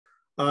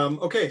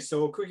Okay,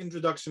 so a quick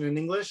introduction in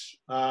English.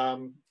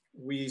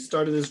 We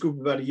started this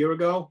group about a year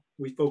ago.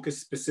 We focus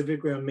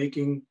specifically on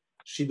making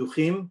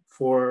shidduchim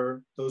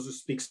for those who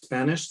speak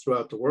Spanish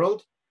throughout the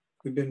world.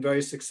 We've been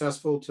very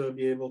successful to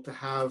be able to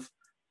have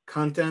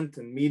content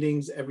and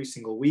meetings every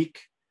single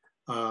week,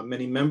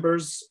 many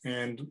members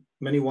and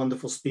many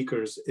wonderful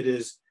speakers. It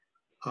is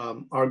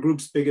our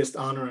group's biggest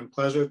honor and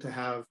pleasure to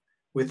have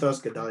with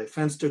us Gedale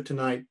Fenster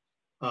tonight,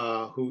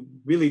 who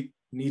really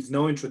needs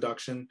no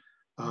introduction.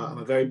 I'm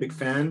a very big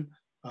fan.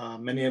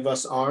 Many of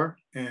us are,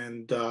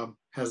 and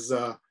has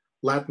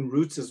Latin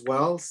roots as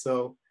well.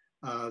 So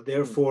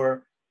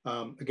therefore,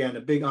 again,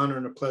 a big honor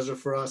and a pleasure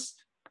for us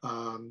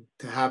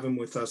to have him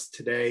with us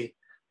today.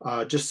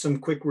 Just some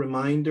quick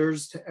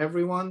reminders to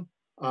everyone.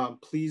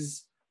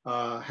 Please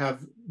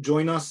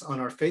join us on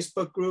our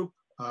Facebook group.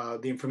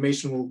 The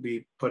information will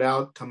be put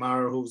out.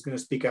 Tamara, who's going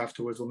to speak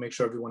afterwards, will make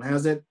sure everyone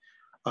has it.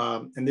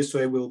 And this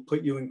way we'll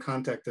put you in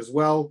contact as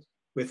well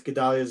with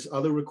Gedale's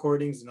other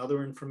recordings and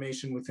other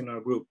information within our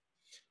group.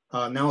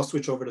 Now I'll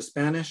switch over to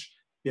Spanish.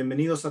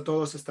 Bienvenidos a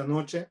todos esta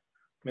noche.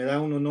 Me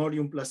da un honor y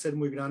un placer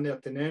muy grande a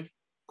tener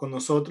con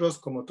nosotros,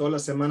 como todas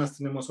las semanas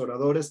tenemos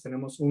oradores,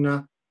 tenemos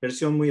una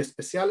versión muy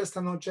especial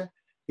esta noche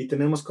y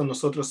tenemos con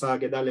nosotros a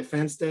Gedale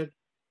Fenster,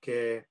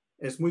 que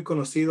es muy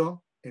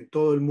conocido en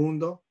todo el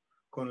mundo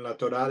con la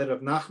Torah de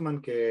Rav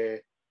Nachman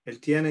que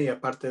él tiene y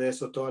aparte de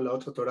eso toda la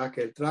otra Torah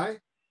que él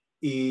trae.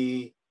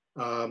 Y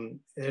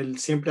él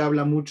siempre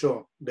habla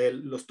mucho de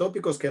los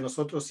tópicos que a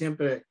nosotros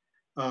siempre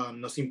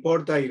nos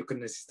importa y lo que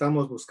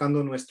necesitamos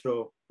buscando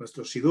nuestro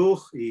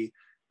shidduch y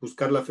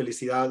buscar la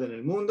felicidad en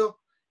el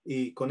mundo.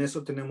 Y con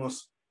eso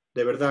tenemos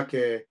de verdad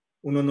que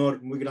un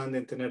honor muy grande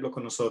en tenerlo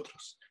con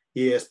nosotros.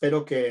 Y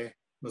espero que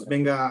nos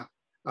venga a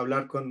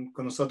hablar con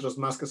nosotros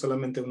más que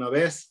solamente una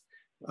vez.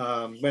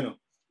 Bueno,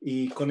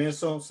 y con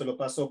eso se lo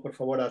paso por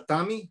favor a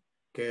Tami.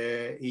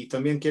 Y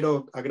también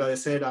quiero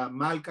agradecer a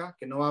Malka,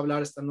 que no va a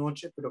hablar esta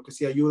noche, pero que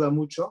sí ayuda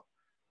mucho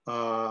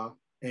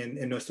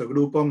en nuestro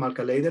grupo,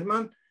 Malka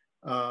Leiderman,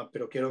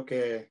 pero quiero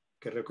que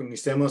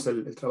reconocemos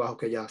el trabajo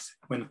que ella hace.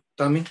 Bueno,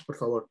 Tami, por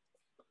favor.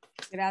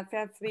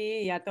 Gracias,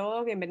 Zvi, y a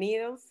todos,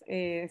 bienvenidos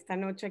esta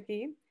noche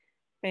aquí.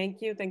 Thank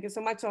you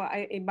so much. So,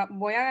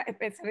 voy a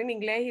empezar en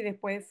inglés y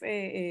después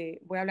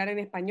voy a hablar en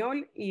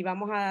español y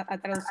vamos a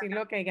traducir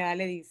lo que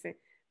Gedale dice.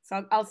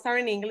 So I'll start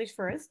in English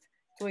first.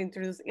 To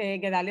introduce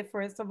Gedale,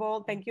 first of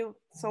all, thank you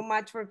so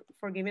much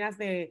for giving us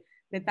the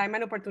time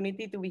and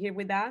opportunity to be here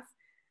with us.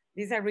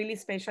 This is a really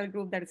special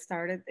group that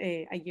started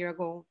a year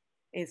ago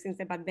since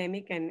the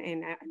pandemic,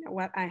 and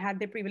I had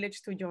the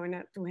privilege to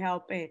join to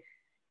help with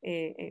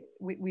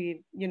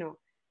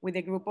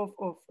the group of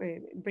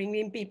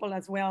bringing people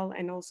as well,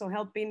 and also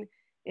helping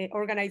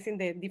organizing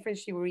the different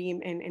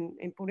shiurim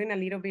and putting a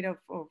little bit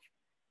of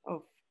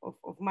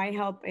my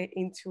help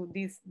into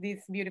this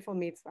beautiful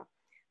mitzvah.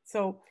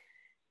 So.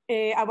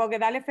 About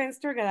Gedale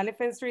Fenster. Gedale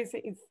Fenster is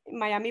a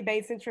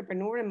Miami-based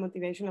entrepreneur and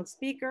motivational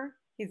speaker.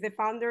 He's the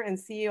founder and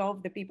CEO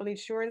of the People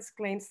Insurance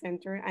Claims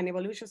Center and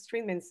Evolution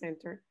Treatment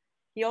Center.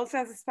 He also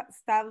has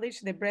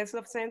established the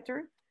Breslov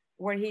Center,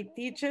 where he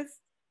teaches,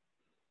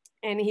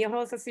 and he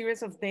hosts a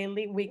series of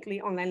daily,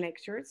 weekly online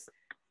lectures.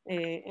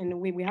 And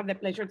we have the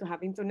pleasure to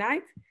have him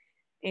tonight.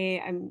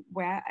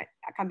 Voy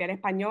a cambiar a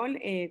español.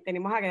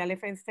 Tenemos a Gedale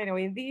Fenster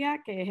hoy en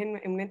día, que es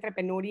un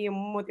entrepreneur y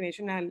un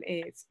motivational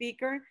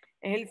speaker.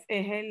 Es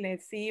el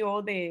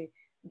CEO de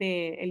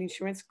el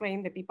Insurance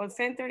Claim, de People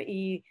Center,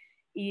 y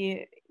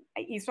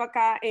hizo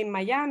acá en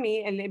Miami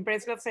el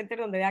Breslov Center,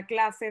 donde da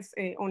clases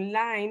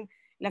online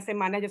la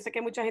semana. Yo sé que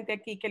hay mucha gente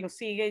aquí que lo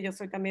sigue. Yo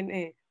soy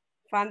también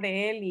fan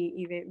de él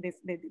y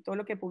de todo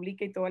lo que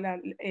publica y todos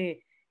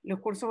los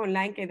cursos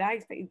online que da.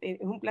 Es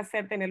un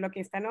placer tenerlo aquí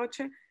esta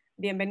noche.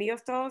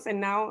 Bienvenidos todos, and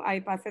now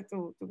I pass it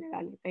to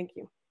Gedale. Thank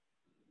you.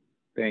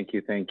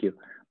 Thank you.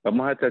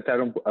 Vamos a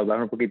tratar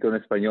hablar un poquito en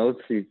español,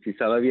 si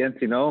sale bien,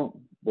 si no,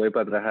 voy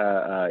para atrás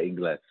a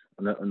inglés.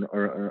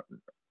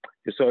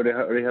 Yo soy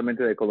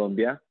originalmente de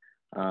Colombia,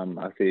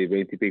 hace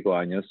 20 y pico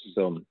años,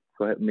 so,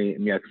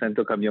 mi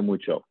acento cambió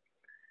mucho.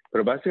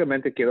 Pero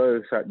básicamente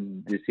quiero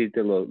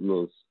decirte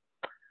no,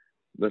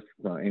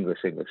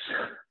 English.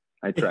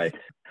 I tried.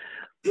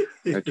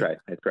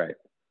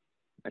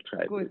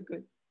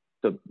 Good.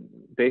 So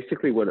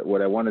basically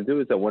what I want to do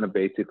is I want to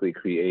basically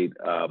create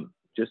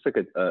just like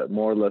a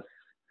more or less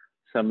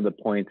some of the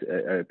points.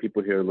 Are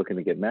people here looking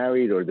to get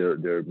married, or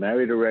they're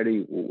married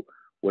already?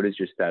 What is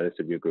your status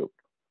of your group?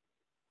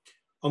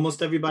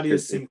 Almost everybody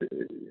is single.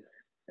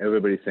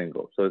 Everybody's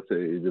single. So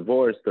it's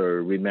divorced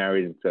or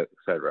remarried,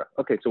 etc.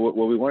 Okay, so what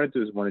we want to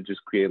do is want to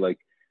just create like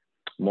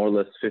more or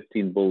less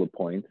 15 bullet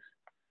points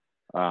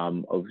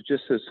of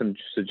just some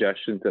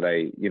suggestions that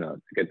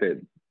to get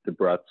the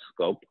broad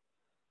scope.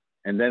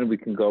 And then we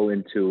can go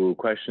into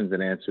questions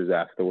and answers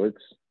afterwards.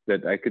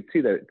 That I could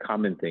see that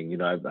common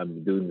thing.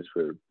 I'm doing this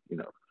for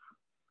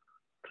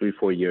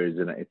 3-4 years,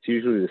 and it's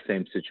usually the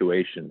same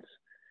situations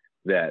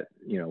that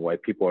why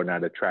people are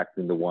not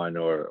attracting the one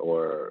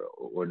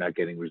or not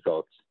getting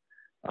results.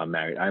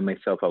 Married. I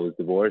myself, I was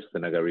divorced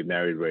and I got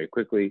remarried very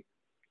quickly.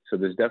 So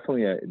there's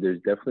definitely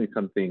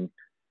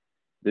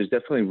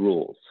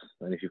rules.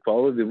 And if you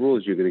follow the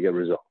rules, you're going to get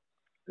results.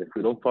 If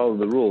we don't follow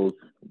the rules,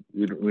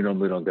 we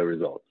normally don't get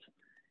results.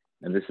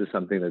 And this is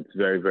something that's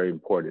very, very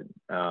important.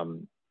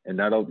 And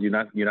you're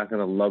not going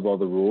to love all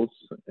the rules,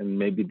 and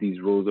maybe these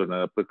rules are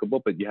not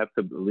applicable, but you have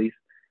to at least,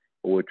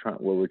 what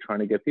we're trying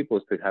to get people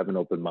is to have an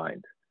open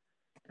mind.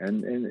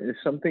 And if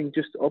something,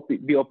 just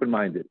be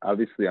open-minded.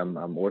 Obviously,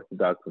 I'm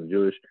Orthodox, I'm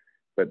Jewish,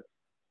 but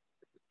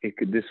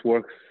this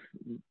works.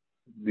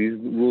 These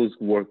rules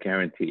work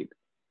guaranteed.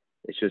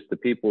 It's just the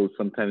people,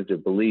 sometimes their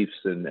beliefs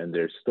and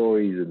their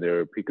stories and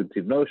their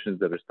preconceived notions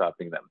that are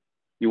stopping them.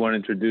 You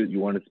want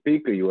to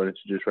speak, or you want to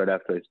introduce right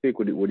after I speak?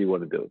 What do you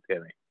want to do,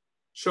 Tammy?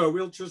 Sure,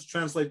 we'll just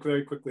translate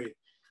very quickly.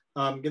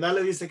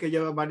 Gedale dice que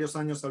lleva varios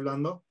años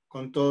hablando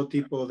con todo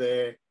tipo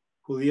de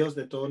judíos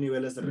de todos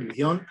niveles de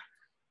religión,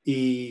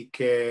 y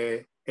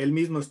que él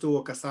mismo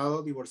estuvo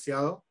casado,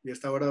 divorciado, y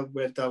está ahora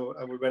vuelta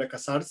a volver a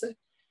casarse,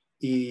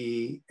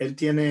 y él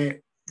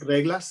tiene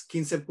reglas,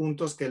 15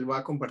 puntos que él va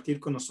a compartir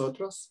con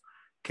nosotros,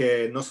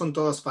 que no son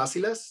todas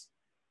fáciles,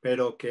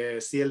 pero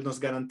que sí él nos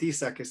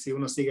garantiza que si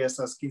uno sigue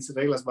esas 15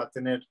 reglas va a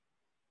tener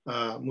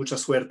mucha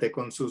suerte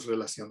con sus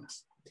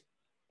relaciones.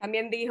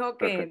 También dijo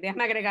que,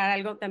 déjame agregar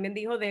algo, también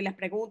dijo de las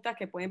preguntas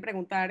que pueden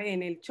preguntar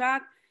en el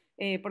chat,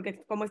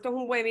 porque como esto es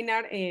un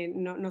webinar,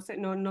 no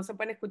se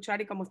pueden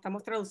escuchar, y como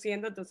estamos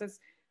traduciendo, entonces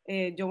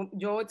yo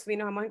nos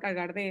vamos a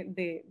encargar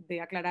de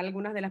aclarar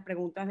algunas de las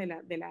preguntas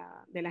de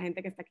la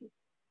gente que está aquí.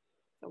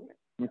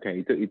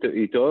 Okay,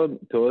 y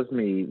toda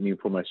mi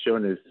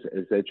información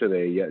es hecho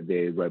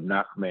de Reb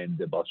Nachman,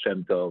 de Baal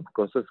Shem Tov,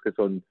 cosas que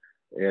son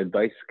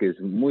advice que es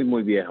muy,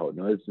 muy viejo,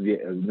 no es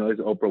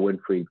Oprah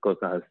Winfrey,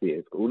 cosas así,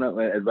 es un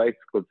advice,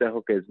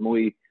 consejo que es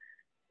muy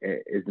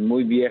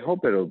viejo,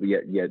 pero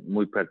yet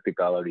muy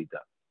practicado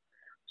ahorita.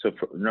 So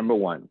number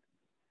one,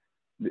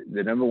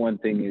 the number one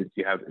thing is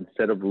you have,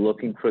 instead of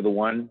looking for the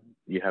one,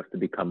 you have to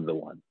become the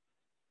one.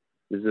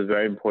 This is a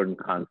very important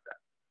concept.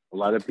 A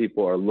lot of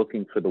people are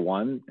looking for the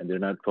one, and they're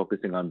not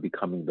focusing on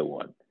becoming the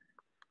one.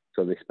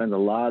 So they spend a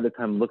lot of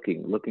time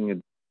looking at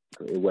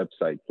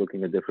websites,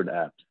 looking at different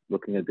apps,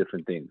 looking at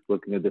different things,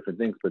 but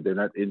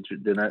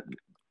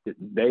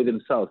they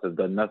themselves have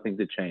done nothing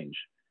to change.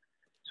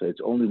 So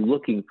it's only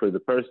looking for the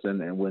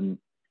person,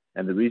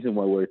 and the reason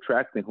why we're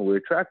attracting who we're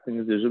attracting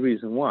is there's a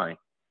reason why.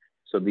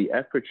 So the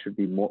effort should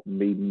be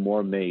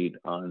more made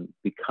on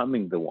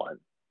becoming the one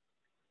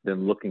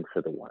than looking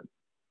for the one.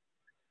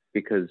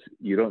 Because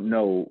you don't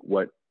know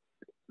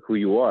who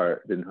you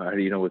are, then how do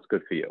you know what's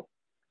good for you?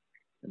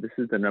 And this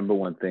is the number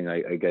one thing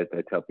I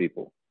tell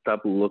people.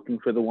 Stop looking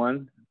for the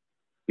one,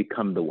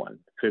 become the one.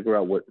 Figure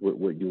out what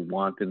you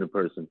want in the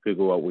person,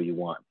 figure out what you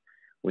want.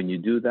 When you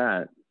do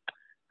that,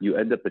 you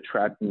end up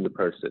attracting the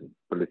person.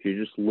 But if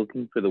you're just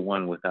looking for the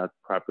one without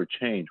proper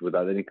change,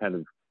 without any kind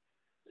of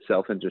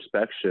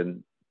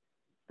self-introspection,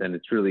 then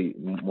it's really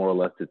more or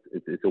less,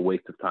 it's a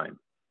waste of time.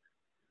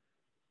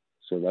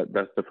 So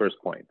that's the first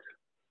point.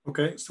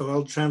 Okay, so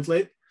I'll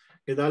translate.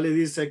 Gedale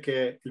dice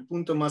que el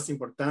punto más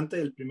importante,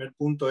 el primer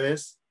punto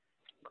es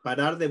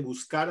parar de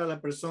buscar a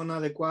la persona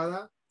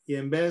adecuada y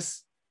en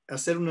vez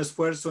hacer un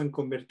esfuerzo en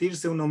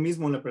convertirse uno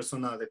mismo en la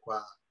persona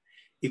adecuada.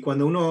 Y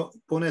cuando uno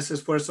pone ese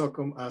esfuerzo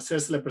a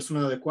hacerse la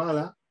persona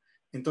adecuada,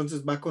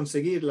 entonces va a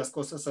conseguir las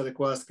cosas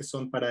adecuadas que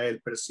son para él.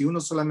 Pero si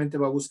uno solamente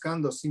va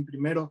buscando sin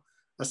primero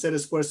hacer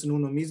esfuerzo en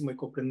uno mismo y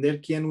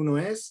comprender quién uno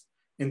es,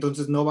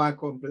 entonces no va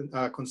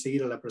a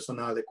conseguir a la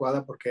persona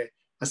adecuada, porque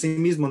así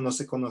mismo no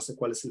se conoce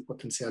cuál es el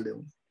potencial de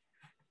uno.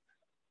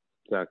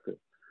 Exactly.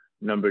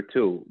 Number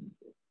two,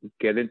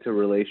 get into a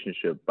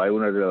relationship. Hay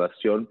una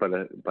relación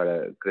para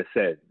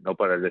crecer, no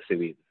para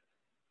recibir.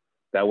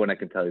 That one I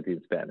can tell you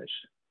in Spanish.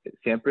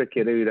 Siempre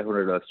quiere ir a una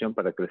relación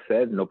para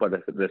crecer, no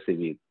para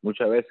recibir.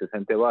 Muchas veces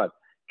gente va,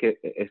 que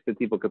este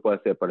tipo que puede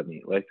hacer para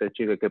mí, o esta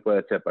chica que puede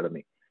hacer para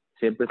mí.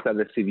 Siempre está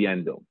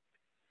recibiendo.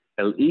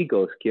 El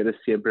ego quiere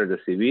siempre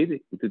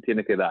recibir y tú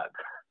tienes que dar.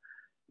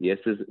 Y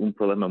ese es un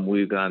problema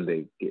muy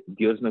grande.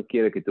 Dios no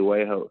quiere que tú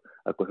vayas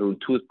a coger un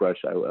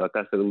toothbrush a la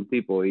casa de un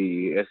tipo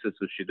y ese es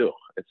su shidduch.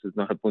 Ese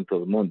no es el punto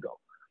del mundo.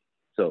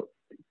 So,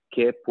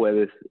 ¿qué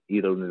puedes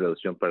ir a una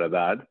relación para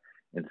dar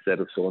en vez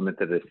de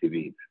solamente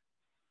recibir?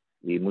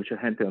 Y mucha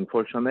gente,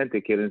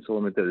 unfortunately, quiere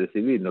solamente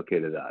recibir, no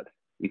quiere dar.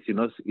 Y si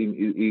no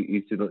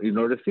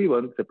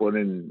reciban, se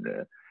ponen,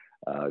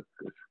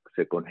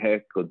 se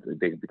congelan,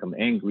 they become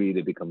angry,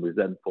 they become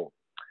resentful.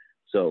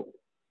 So,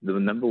 the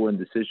number one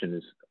decision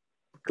is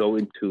go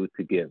into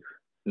to give,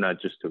 not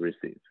just to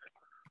receive.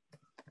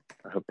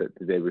 I hope that,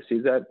 did they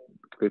receive that?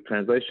 Good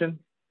translation?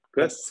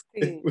 Good?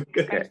 Sí,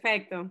 okay.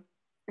 Perfecto.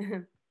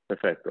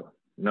 Perfecto.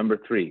 Number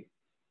three,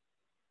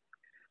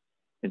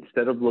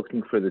 instead of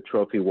looking for the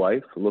trophy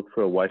wife, look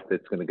for a wife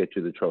that's going to get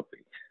you the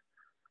trophy.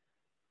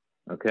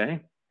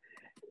 Okay?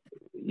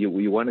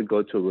 You want to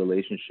go to a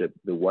relationship,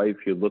 the wife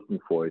you're looking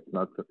for, you're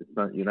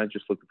not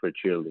just looking for a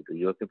cheerleader,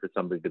 you're looking for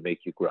somebody to make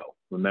you grow.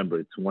 Remember,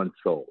 it's one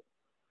soul.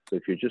 So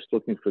if you're just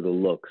looking for the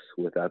looks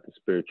without the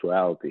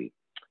spirituality,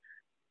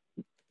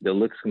 the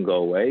looks can go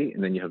away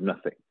and then you have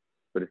nothing.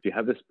 But if you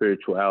have the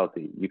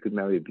spirituality, you could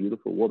marry a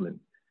beautiful woman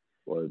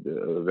or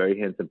a very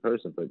handsome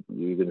person, but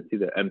you're going to see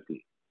they're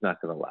empty. It's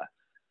not going to last.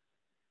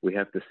 We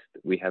have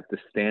to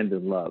stand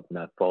in love,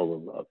 not fall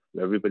in love.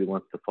 Everybody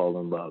wants to fall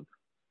in love.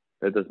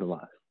 That doesn't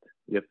last.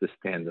 You have to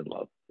stand in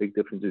love. Big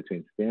difference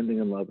between standing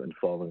in love and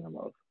falling in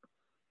love.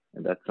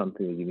 And that's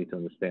something that you need to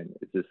understand.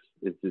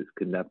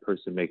 Can that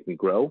person make me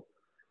grow?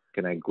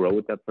 Can I grow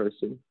with that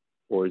person?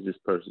 Or is this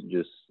person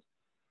just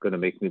going to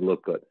make me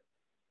look good?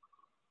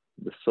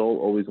 The soul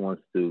always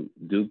wants to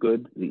do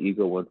good. The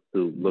ego wants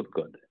to look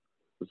good.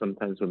 So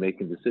sometimes we're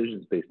making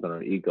decisions based on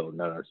our ego,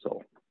 not our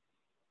soul.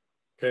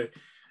 Okay.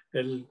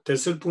 El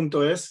tercer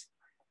punto es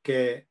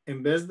que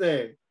en vez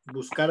de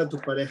buscar a tu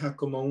pareja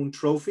como un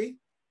trophy,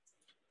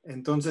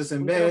 entonces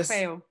en vez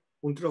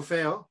un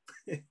trofeo,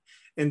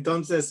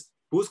 entonces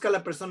busca a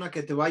la persona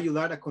que te va a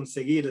ayudar a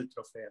conseguir el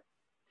trofeo.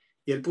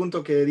 Y el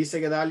punto que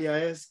dice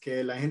Gedalia es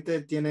que la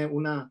gente tiene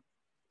una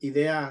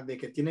idea de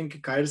que tienen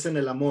que caerse en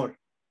el amor,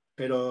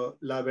 pero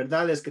la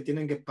verdad es que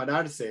tienen que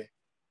pararse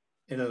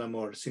en el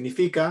amor.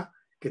 Significa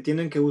que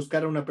tienen que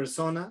buscar a una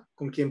persona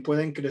con quien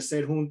pueden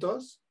crecer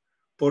juntos,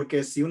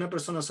 porque si una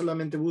persona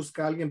solamente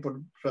busca a alguien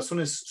por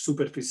razones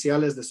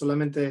superficiales de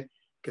solamente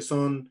que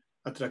son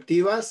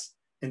atractivas,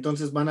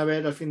 entonces van a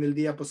ver al fin del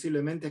día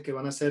posiblemente que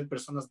van a ser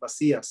personas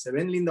vacías. Se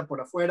ven lindas por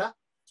afuera,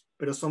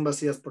 pero son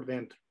vacías por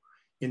dentro.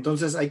 Y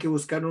entonces hay que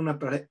buscar una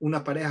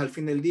pareja al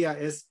fin del día,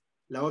 es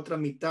la otra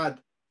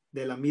mitad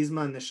de la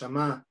misma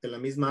neshama, de la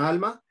misma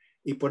alma,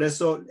 y por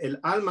eso el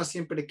alma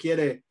siempre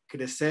quiere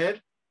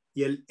crecer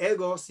y el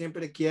ego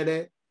siempre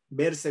quiere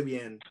verse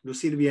bien,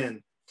 lucir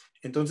bien.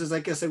 Entonces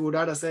hay que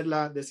asegurar hacer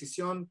la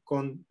decisión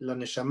con la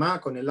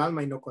neshama, con el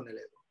alma y no con el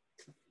ego.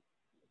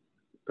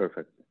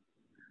 Perfect.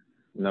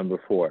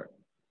 Number 4.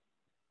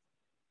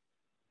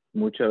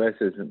 Muchas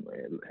veces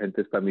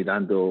gente está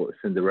mirando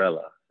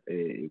Cinderella.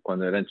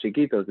 Cuando eran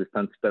chiquitos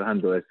están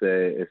esperando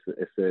ese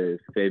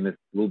famous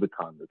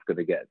Louboutin that's going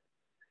to get.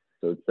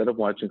 So instead of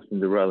watching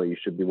Cinderella, you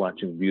should be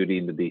watching Beauty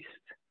and the Beast.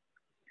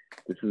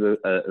 This is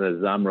a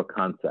Zamra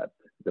concept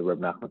that Reb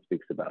Nachman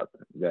speaks about,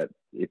 that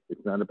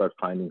it's not about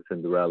finding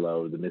Cinderella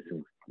or the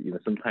missing,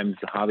 sometimes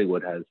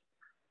Hollywood has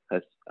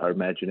our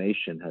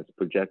imagination has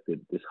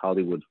projected this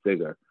Hollywood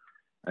figure.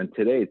 And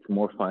today it's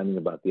more finding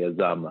about the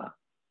Azamra,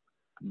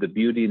 the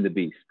beauty in the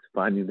beast,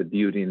 finding the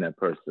beauty in that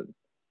person.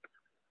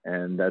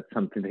 And that's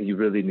something that you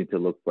really need to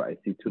look for. I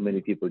see too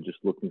many people just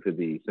looking for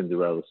the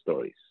Cinderella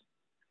stories.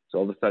 So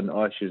all of a sudden,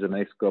 oh, she's a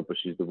nice girl, but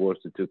she's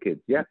divorced with 2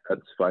 kids. Yeah,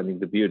 that's finding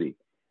the beauty.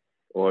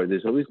 Or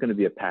there's always going to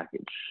be a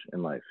package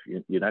in life.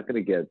 You're not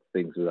going to get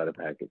things without a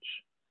package.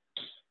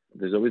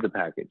 There's always a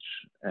package,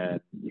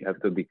 and you have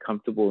to be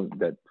comfortable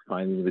that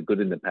finding the good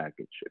in the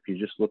package. If you're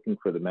just looking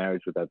for the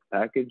marriage without the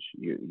package,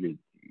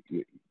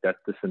 that's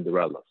the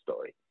Cinderella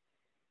story.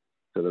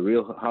 So the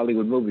real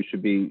Hollywood movie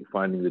should be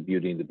finding the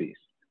beauty in the beast.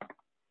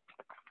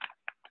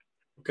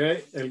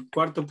 Okay, el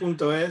cuarto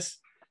punto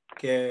es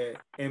que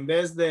en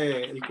vez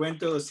de el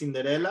cuento de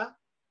Cinderella,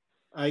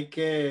 hay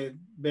que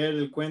ver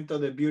el cuento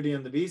de Beauty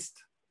and the Beast.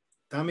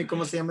 Tami,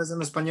 ¿cómo se llama eso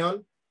en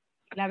español?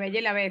 La Bella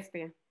y la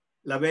Bestia.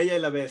 La Bella y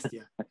la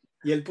Bestia.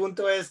 Y el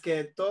punto es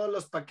que todos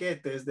los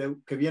paquetes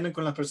que vienen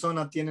con la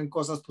persona tienen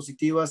cosas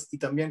positivas y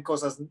también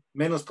cosas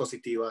menos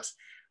positivas.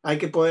 Hay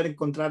que poder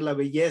encontrar la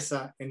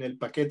belleza en el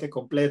paquete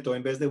completo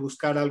en vez de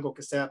buscar algo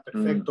que sea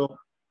perfecto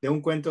de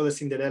un cuento de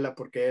Cinderella,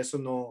 porque eso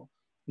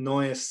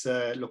no es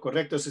lo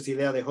correcto. Esa es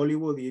idea de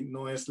Hollywood y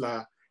no es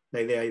la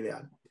idea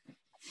ideal.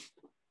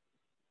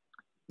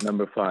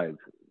 Number 5,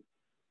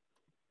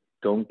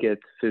 don't get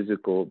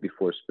physical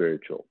before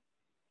spiritual.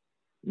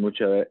 This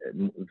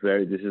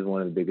is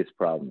one of the biggest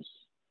problems.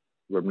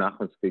 Reb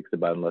Nachman speaks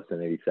about in lesson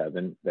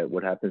 87 that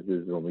what happens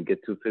is when we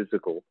get too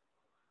physical,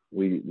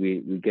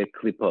 we get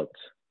klipot.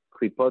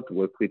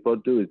 What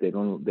klipot do is they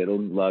don't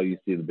allow you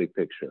to see the big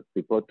picture.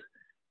 Klipot,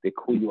 they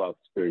cool you out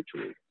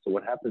spiritually. So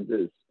what happens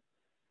is,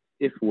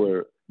 if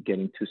we're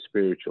getting too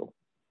spiritual,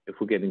 if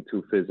we're getting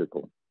too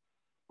physical,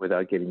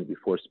 without getting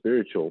before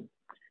spiritual,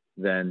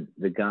 then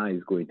the guy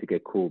is going to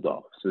get cooled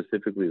off,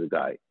 specifically the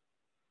guy.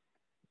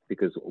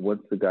 Because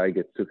once the guy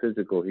gets too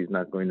physical,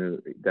 that's going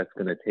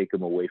to take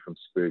him away from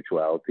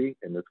spirituality,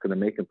 and it's going to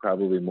make him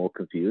probably more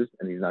confused,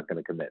 and he's not going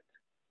to commit.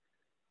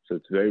 So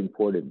it's very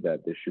important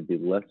that there should be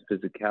less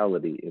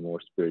physicality and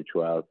more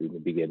spirituality in the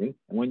beginning.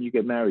 And when you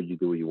get married, you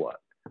do what you want.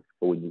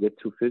 But when you get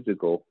too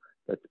physical,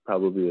 that's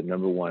probably the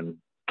number one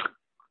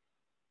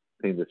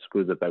thing that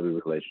screws up every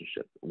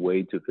relationship.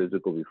 Way too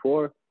physical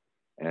before,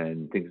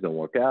 and things don't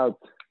work out,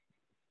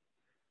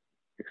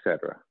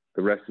 etc.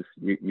 The rest is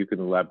you can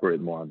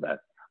elaborate more on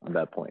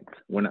that point.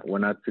 We're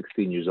not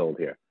 16 years old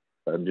here,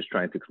 but I'm just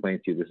trying to explain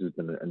to you this has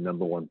been a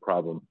number one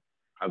problem.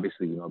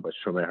 Obviously, you know about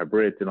Shomer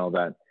Habrit and all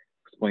that.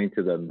 Explain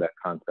to them that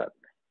concept.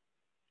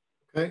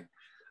 Okay.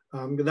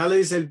 Gedale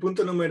dice el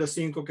punto número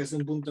 5, que es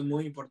un punto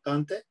muy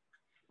importante.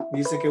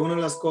 Dice que una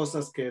de las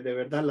cosas que de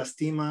verdad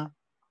lastima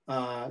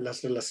a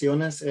las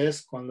relaciones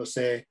es cuando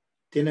se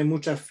tiene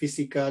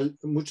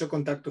mucho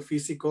contacto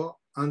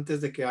físico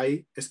antes de que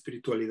hay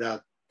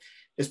espiritualidad.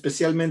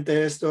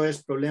 Especialmente esto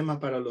es problema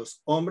para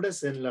los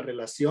hombres en la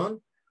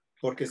relación,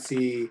 porque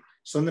si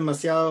son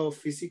demasiado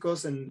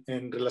físicos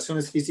en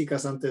relaciones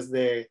físicas antes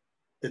de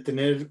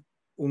tener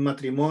un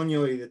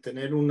matrimonio y de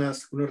tener una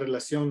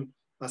relación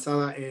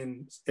basada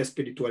en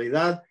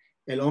espiritualidad,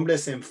 el hombre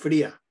se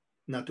enfría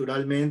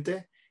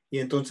naturalmente y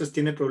entonces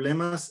tiene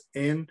problemas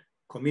en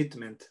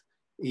commitment.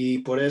 Y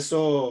por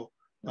eso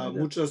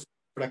muchos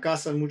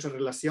fracasan muchas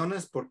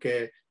relaciones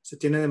porque se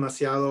tiene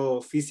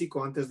demasiado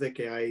físico antes de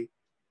que hay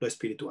lo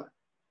espiritual.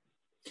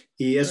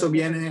 Y eso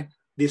viene,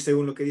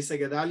 según lo que dice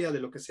Gedalia, de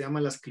lo que se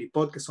llaman las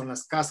clipot, que son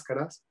las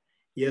cáscaras,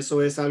 y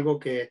eso es algo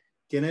que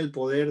tiene el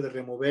poder de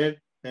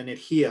remover la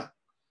energía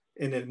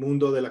en el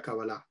mundo de la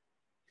Kabbalah.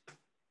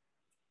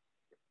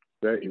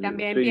 Y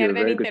también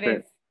pierden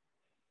interés.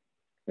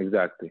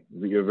 Exactly.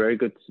 You're a very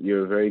good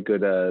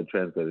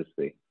translator,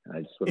 Steve.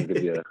 I just want to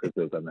give you a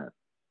heads on that.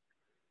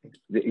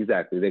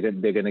 Exactly.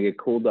 They're going to get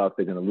cooled off.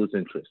 They're going to lose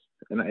interest.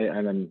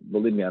 And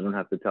believe me, I don't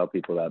have to tell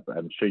people that, but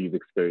I'm sure you've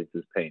experienced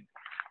this pain.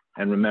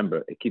 And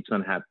remember, it keeps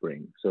on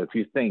happening. So if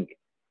you think,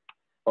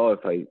 oh,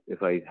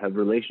 if I have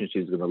relationships,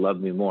 he's going to love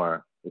me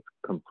more, it's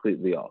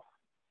completely off.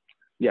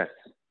 Yes,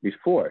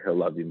 before he'll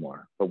love you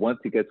more, but once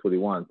he gets what he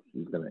wants,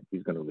 he's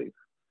gonna leave.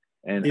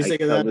 And I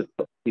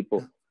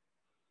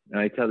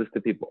tell this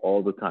to people,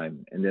 all the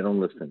time, and they don't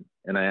listen.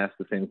 And I ask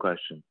the same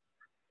question: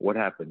 what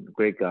happened?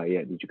 Great guy, yeah.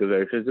 Did you get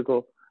very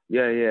physical?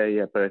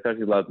 Yeah. But I thought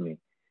he loved me.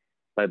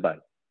 Bye.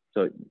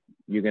 So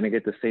you're gonna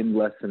get the same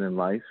lesson in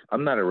life.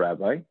 I'm not a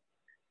rabbi,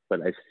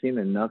 but I've seen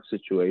enough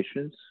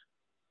situations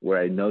where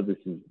I know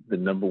this is the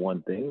number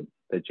one thing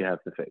that you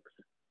have to fix.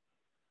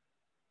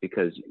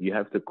 Because you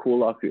have to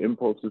cool off your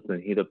impulses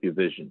and heat up your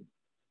vision.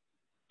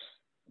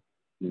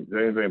 It's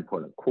very, very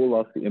important. Cool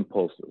off the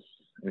impulses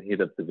and heat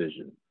up the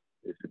vision.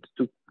 If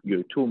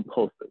you're too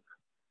impulsive,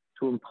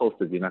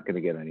 you're not going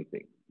to get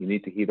anything. You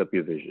need to heat up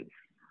your vision.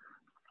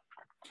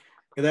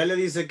 Gedale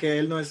dice que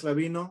él no es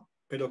rabino,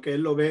 pero que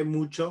él lo ve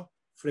mucho,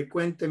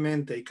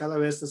 frecuentemente, y cada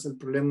vez es el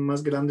problema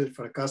más grande del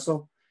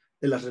fracaso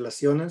de las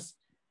relaciones,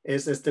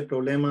 es este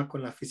problema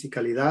con la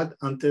fisicalidad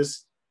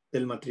antes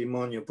del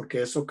matrimonio,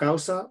 porque eso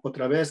causa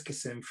otra vez que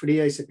se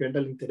enfría y se pierda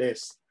el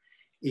interés.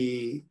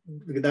 Y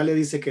Gedale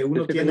dice que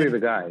uno tiene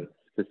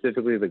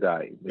specifically the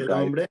guy, el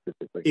hombre,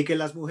 y que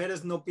las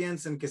mujeres no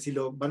piensen que si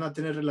lo van a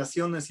tener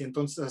relaciones y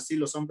entonces así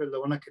los hombres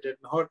lo van a querer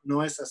mejor.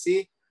 No es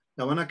así,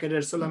 la van a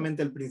querer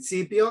solamente al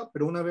principio,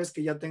 pero una vez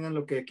que ya tengan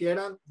lo que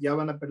quieran, ya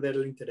van a perder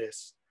el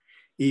interés.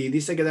 Y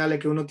dice Gedale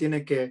que uno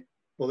tiene que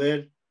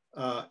poder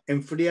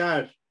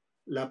enfriar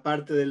la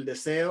parte del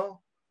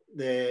deseo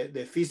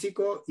de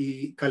físico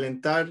y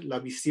calentar la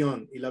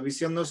visión. Y la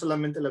visión no es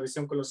solamente la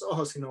visión con los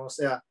ojos, sino, o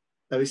sea,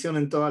 la visión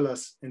en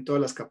todas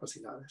las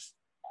capacidades.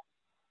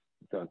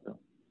 Exacto.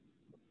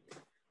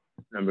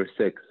 Number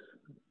 6,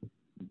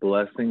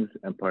 blessings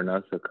and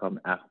parnasa come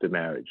after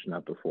marriage,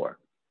 not before.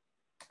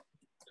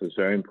 So it's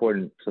very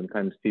important.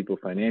 Sometimes people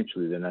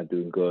financially, they're not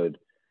doing good.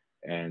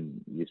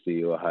 And you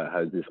see, well,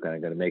 how is this guy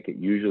going to make it?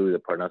 Usually the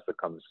parnasa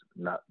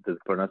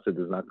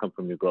does not come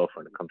from your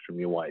girlfriend. It comes from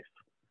your wife.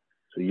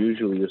 So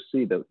usually you'll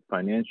see that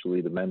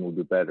financially the men will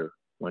do better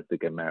once they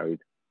get married.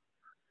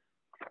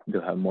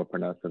 They'll have more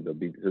parnasa.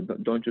 So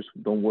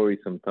don't worry.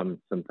 Sometimes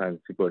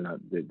people are not,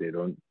 they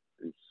don't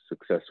as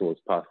successful as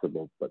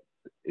possible, but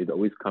it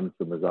always comes,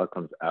 the mazal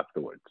comes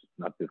afterwards,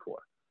 not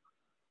before.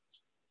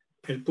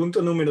 El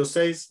punto número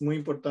 6, muy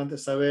importante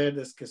saber,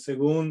 es que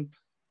según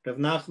Rav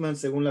Nachman,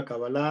 según la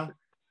Kabbalah,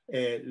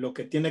 lo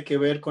que tiene que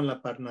ver con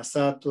la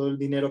parnasá, todo el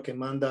dinero que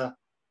manda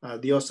a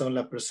Dios a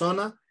una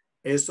persona,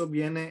 eso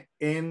viene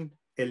en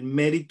el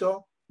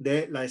mérito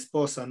de la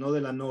esposa, no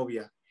de la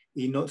novia.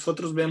 Y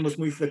nosotros vemos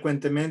muy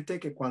frecuentemente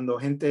que cuando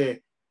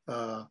gente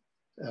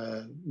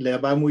le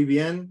va muy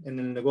bien en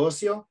el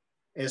negocio,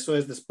 eso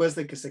es después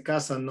de que se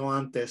casan, no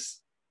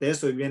antes de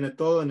eso, y viene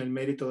todo en el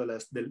mérito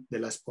de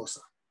la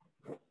esposa.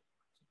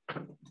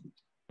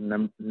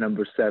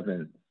 Number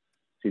 7,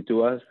 si tú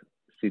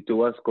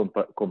vas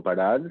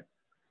comparar,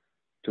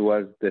 tú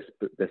vas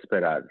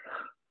desesperar.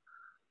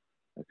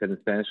 ¿Es en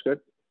Spanish good?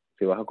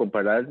 Si vas a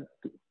comparar,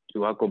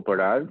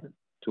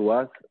 tú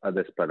vas a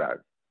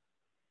desesperar.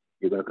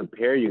 You're going to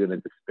compare, you're going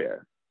to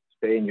despair.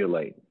 Stay in your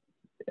lane.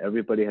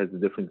 Everybody has a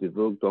different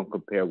zivug. Don't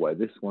compare why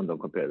this one, don't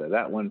compare to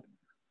that one.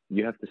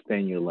 You have to stay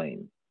in your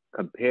lane.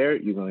 Compare,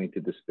 you're going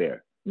to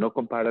despair. No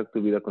comparas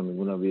tu vida con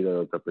ninguna vida de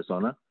otra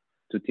persona.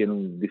 Tú tienes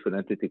un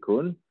diferente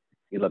tikkun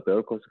y la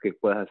peor cosa que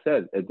puedes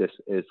hacer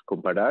es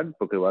comparar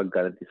porque va a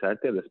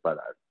garantizarte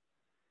desparar.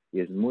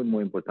 Y es muy,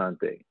 muy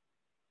importante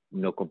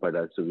no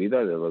comparar su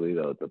vida de la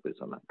vida de otra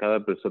persona.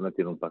 Cada persona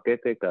tiene un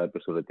paquete, cada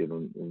persona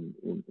tiene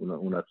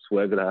una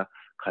suegra,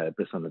 cada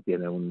persona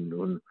tiene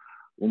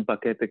un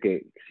paquete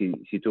que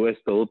si tú ves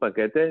todo el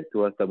paquete, tú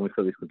vas a estar muy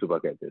feliz con tu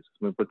paquete. Es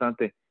muy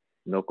importante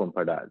no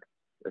comparar.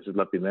 Esa es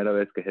la primera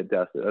vez que gente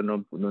hace,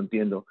 no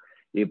entiendo.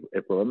 Y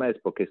el problema es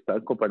porque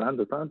están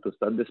comparando tanto,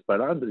 están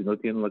disparando y no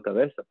tienen la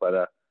cabeza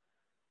para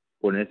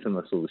ponerse en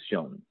la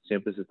solución.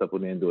 Siempre se está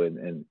poniendo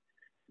en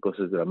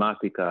cosas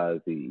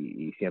dramáticas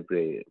y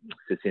siempre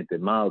se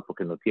sienten mal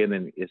porque no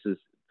tienen. Eso es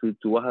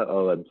tú vas a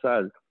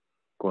avanzar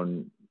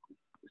con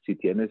si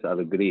tienes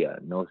alegría,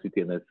 no si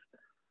tienes,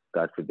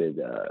 God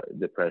forbid,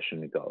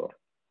 depression y todo.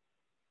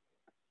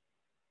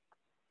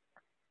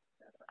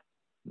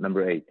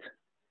 Number 8.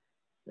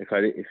 If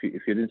I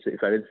didn't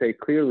say it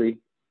clearly,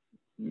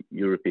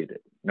 you repeat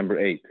it. Number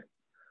 8.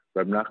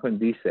 Rab Nachman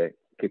dice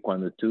que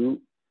cuando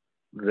tú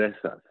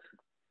rezas,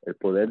 el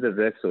poder del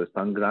rezo es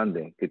tan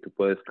grande que tú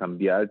puedes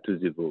cambiar tu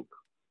zivug.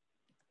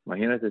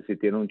 Imagínate si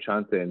tienes un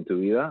chance en tu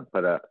vida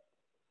para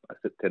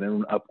tener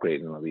un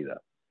upgrade en la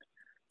vida.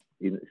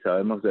 Y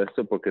sabemos de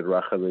esto porque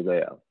Rachel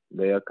y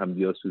Lea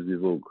cambió su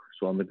zivug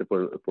solamente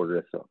por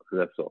rezo.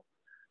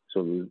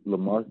 So, lo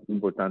más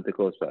importante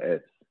cosa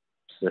es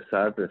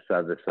rezar.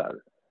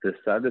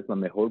 Rezar es la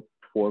mejor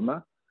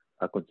forma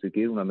a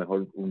conseguir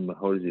un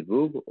mejor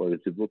zivug o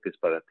el zivug que es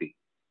para ti.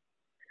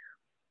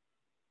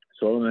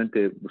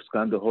 Solamente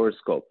buscando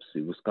horoscopes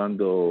y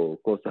buscando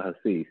cosas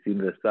así, sin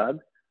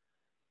rezar,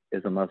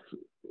 es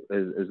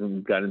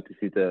un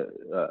garantizita,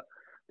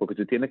 porque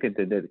tú tienes que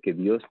entender que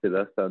Dios te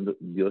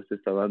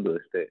está dando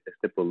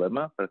este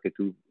problema para que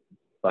tú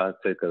vas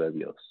cerca de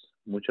Dios.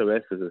 Muchas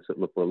veces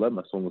los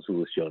problemas son las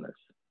soluciones,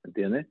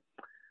 ¿entiendes?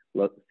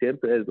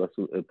 Siempre el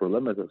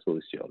problema es la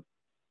solución,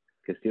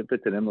 que siempre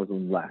tenemos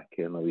un lack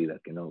en la vida,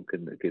 que no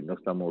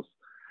estamos,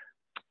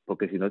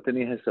 porque si no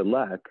tenías ese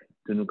lack,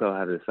 tú nunca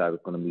vas a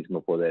rezar con el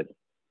mismo poder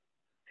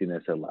sin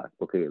ese lack,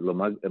 porque la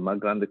más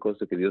grande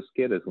cosa que Dios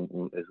quiere es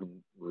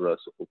un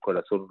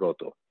corazón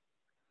roto,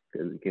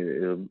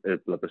 que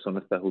la persona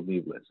está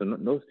humilde. So,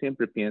 no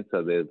siempre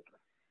piensa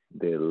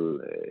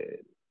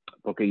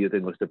porque yo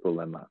tengo este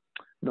problema.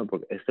 No,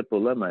 porque este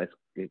problema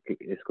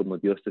es como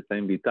Dios te está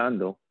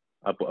invitando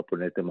a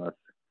ponerte más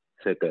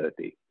cerca de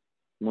ti.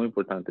 Muy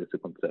importante ese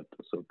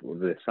concepto. So,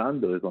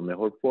 rezando es la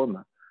mejor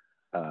forma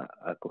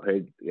a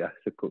coger y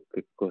hacer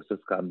que cosas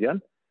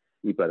cambian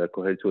y para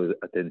coger tu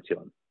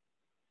atención.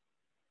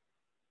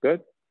 Good?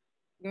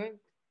 Good.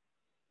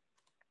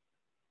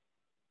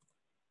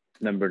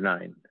 Number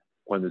 9.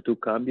 Cuando tú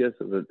cambias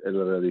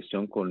la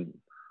relación con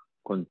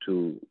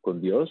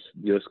Dios,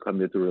 Dios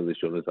cambia tu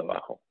relación desde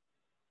abajo.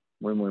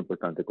 Muy, muy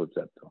importante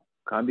concepto.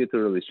 Cambia tu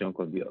relación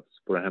con Dios.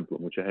 Por ejemplo,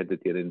 mucha gente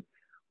tiene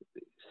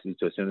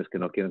situaciones que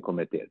no quieren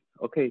cometer.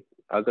 Ok,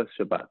 haga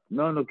Shabbat.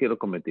 No quiero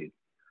cometer.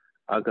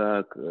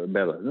 Haga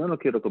velas. No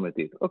quiero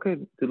cometer. Ok,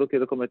 tú lo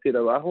quieres cometer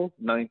abajo,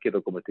 nadie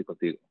quiere cometer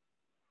contigo.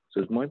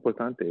 So, es muy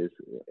importante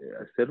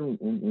hacer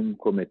un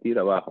cometer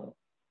abajo.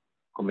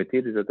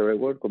 Cometer, is that the right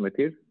word?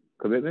 Cometer?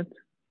 Commitment?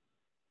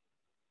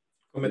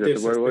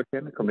 Cometerse.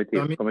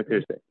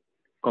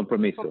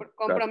 Compromiso.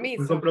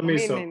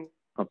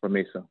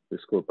 Compromiso.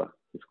 Disculpa.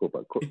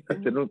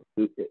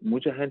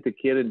 Mucha gente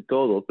quiere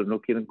todo, pero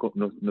no quieren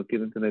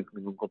tener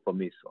ningún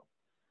compromiso.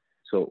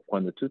 So,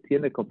 cuando tú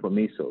tienes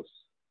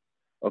compromisos,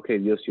 ok,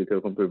 Dios, yo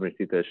quiero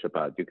comprometer el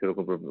Shabbat, yo quiero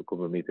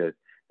comprometer,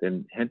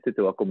 gente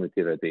te va a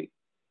comprometer a ti.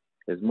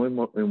 Es muy,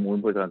 muy, muy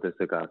importante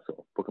este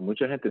caso, porque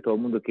mucha gente, todo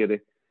el mundo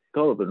quiere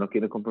todo, pero no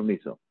quiere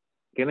compromiso.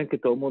 Quieren que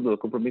todo el mundo lo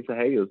comprometa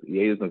a ellos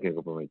y ellos no quieren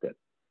comprometer.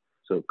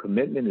 So,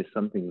 commitment is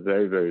something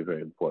very, very,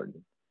 very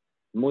important.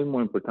 Muy,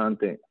 muy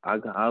importante,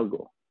 haga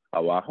algo.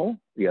 Abajo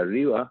y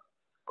arriba,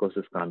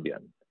 cosas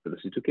cambian. Pero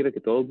si tú quieres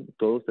que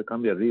todo se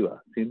cambie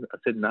arriba, sin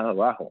hacer nada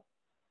abajo,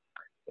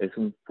 es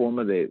una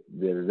forma de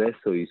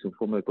rezo y es una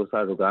forma de cosa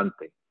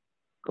arrogante.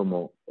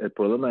 Como el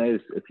problema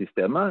es el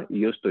sistema y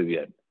yo estoy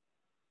bien.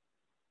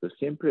 Pero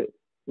siempre,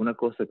 una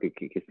cosa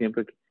que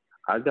siempre,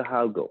 haga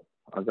algo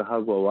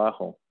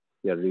abajo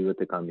y arriba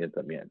te cambian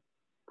también.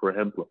 Por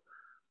ejemplo,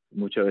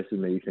 muchas veces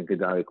me dicen que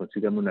dale,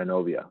 consígame una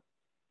novia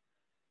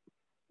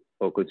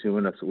o consígame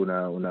una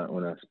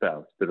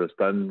spouse, pero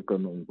están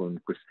con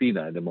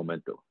Cristina en el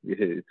momento. Y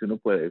dije, tú no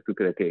puedes, tú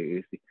crees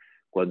que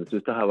cuando tú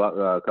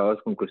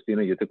acabas con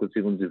Cristina yo te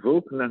consigo un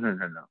zivug.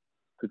 No.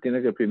 Tú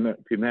tienes que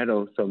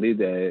primero salir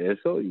de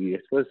eso y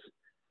después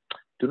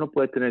tú no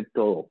puedes tener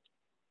todo.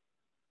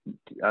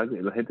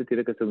 La gente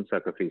tiene que hacer un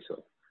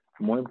sacrificio.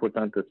 Muy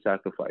importante el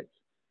sacrifice.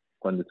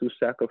 Cuando tú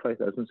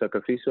haces un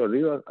sacrificio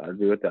arriba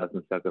te hace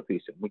un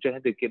sacrificio. Mucha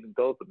gente quiere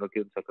todo, pero no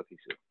quiere un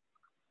sacrificio.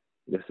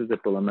 Y ese es el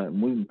problema,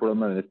 un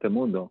problema en este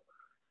mundo.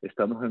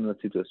 Estamos en una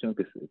situación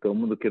que todo el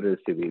mundo quiere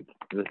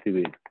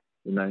recibir,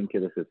 y nadie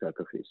quiere hacer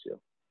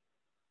sacrificio.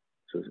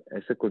 Entonces,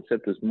 ese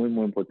concepto es muy,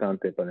 muy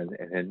importante para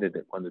la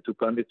gente. Cuando tú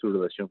cambias tu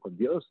relación con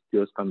Dios,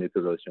 Dios cambia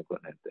tu relación con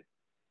la gente.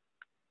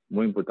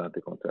 Muy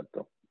importante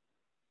concepto.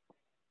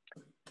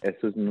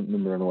 Eso es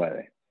número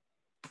 9.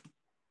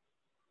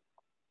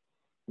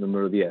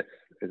 Número 10.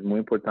 Es muy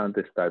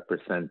importante estar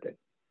presente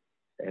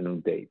en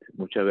un date.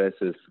 Muchas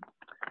veces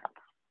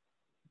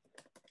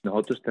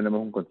nosotros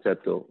tenemos un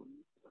concepto.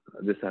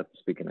 This I have to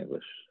speak in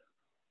English.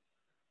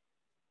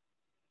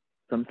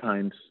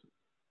 Sometimes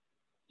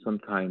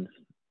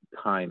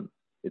time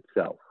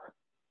itself.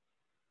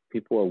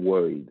 People are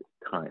worried.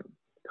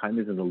 Time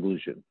is an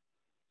illusion.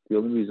 The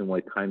only reason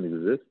why time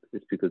exists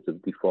is because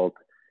of default,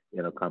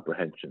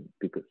 comprehension.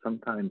 Because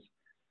sometimes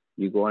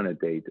you go on a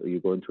date or you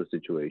go into a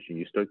situation,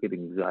 you start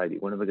getting anxiety.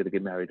 When am I going to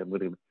get married?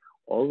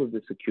 All of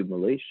this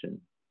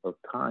accumulation of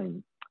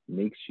time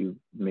makes you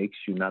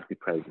not be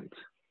present.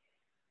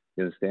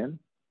 You understand?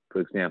 For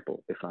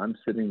example, if I'm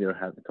sitting there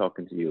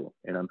talking to you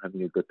and I'm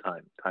having a good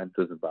time, time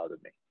doesn't bother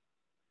me.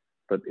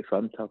 But if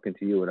I'm talking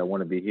to you and I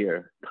want to be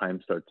here, time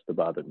starts to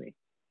bother me.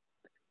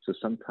 So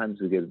sometimes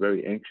we get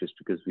very anxious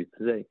because we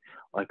say,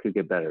 oh, I could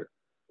get better.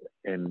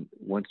 And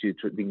once you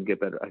can get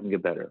better, I can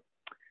get better.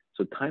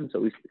 So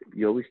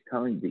you're always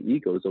telling, the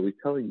ego is always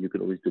telling you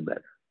could always do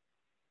better.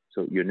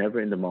 So you're never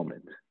in the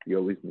moment. You're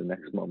always in the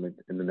next moment,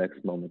 in the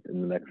next moment,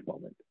 in the next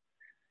moment.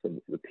 So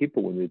the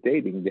people, when they're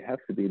dating, they have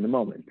to be in the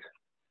moment.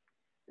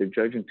 They're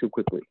judging too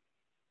quickly.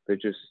 They're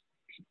just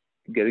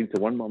getting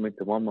to one moment,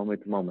 to one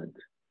moment, to moment.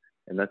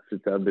 And that's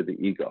under the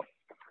ego.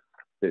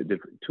 They're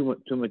too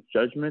much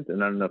judgment and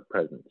not enough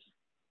presence.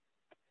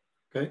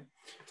 Okay.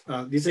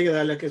 Dice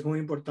Gedale que es muy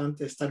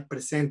importante estar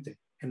presente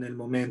en el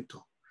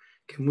momento,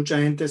 que mucha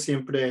gente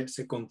siempre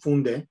se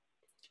confunde,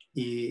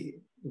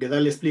 y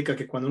Gedale explica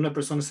que cuando una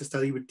persona se está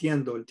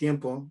divirtiendo, el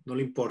tiempo no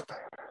le importa,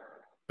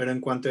 pero en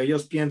cuanto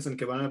ellos piensan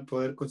que van a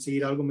poder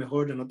conseguir algo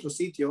mejor en otro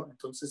sitio,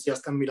 entonces ya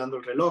están mirando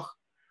el reloj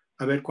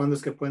a ver cuándo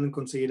es que pueden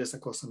conseguir esa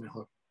cosa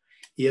mejor.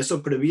 Y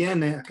eso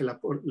previene a que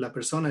la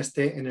persona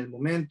esté en el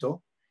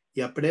momento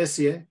y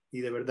aprecie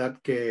y de verdad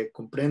que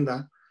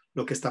comprenda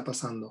lo que está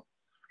pasando.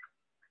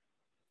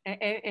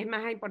 Es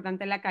más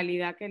importante la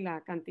calidad que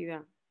la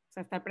cantidad. O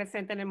sea, estar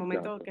presente en el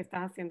momento que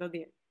estás haciendo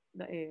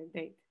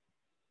date.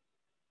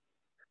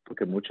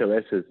 Porque muchas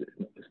veces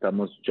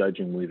estamos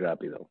judging muy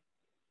rápido.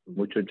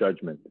 Mucho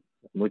judgment.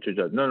 No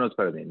es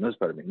para mí, no es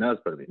para mí, no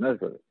es para mí, no es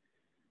para mí.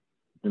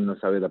 No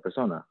sabe la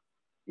persona.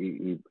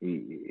 Y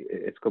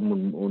es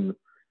como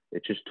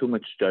it's just too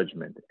much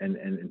judgment.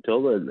 And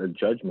todo el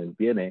judgment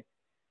viene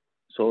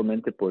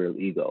solamente por el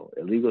ego.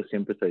 El ego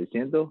siempre está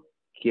diciendo,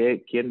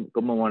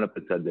 ¿cómo van a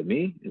pensar de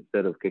mí?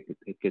 Instead of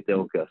qué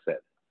tengo que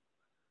hacer.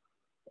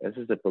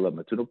 Ese es el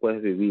problema. Tú no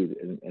puedes vivir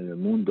en el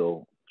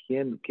mundo.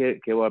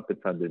 ¿Qué va a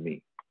pensar de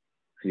mí?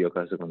 Si yo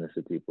caso con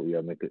ese tipo,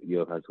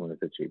 yo caso con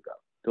esa chica.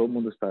 Todo el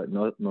mundo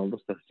no lo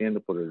está haciendo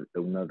por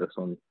una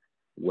razón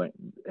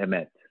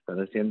emet. Están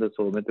haciendo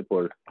solamente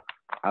por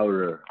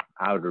outer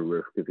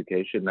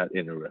rectification, not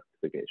inner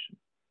rectification.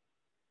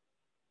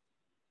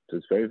 So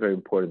it's very, very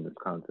important, this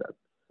concept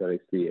that I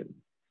see it.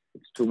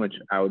 It's too much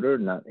outer,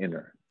 not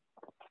inner.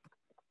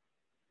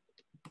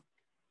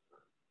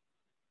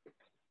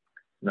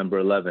 Number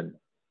 11.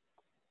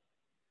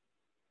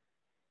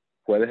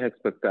 Puedes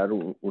expectar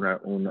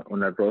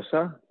una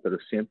rosa, pero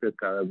siempre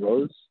cada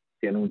rose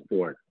tiene un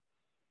thorn.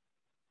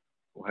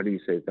 How do you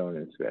say thorn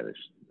in Spanish?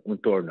 Un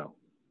torno.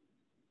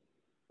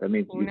 That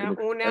means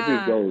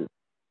every rose.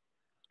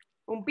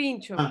 Un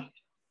pincho.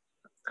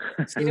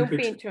 Sí, tiene un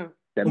pincho.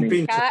 Un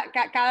pincho.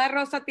 Cada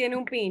rosa tiene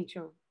un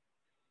pincho.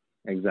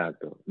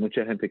 Exacto.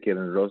 Mucha gente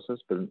quiere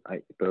rosas,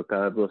 pero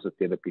cada rosa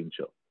tiene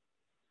pincho.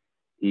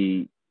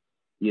 Y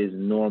es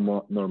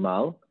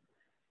normal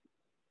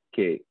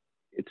que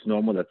it's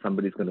normal that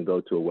somebody's going to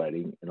go to a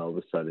wedding and all of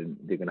a sudden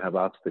they're going to have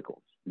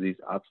obstacles. These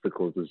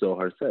obstacles, the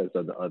Zohar says,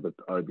 are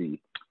the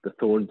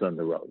thorns on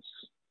the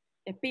rose.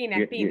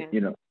 Espina.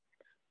 You know,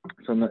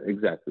 so not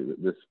exactly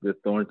the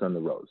thorns on the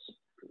rose.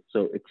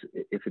 So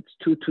if it's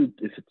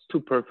too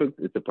perfect,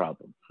 it's a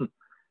problem.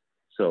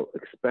 So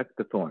expect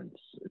the thorns.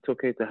 It's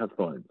okay to have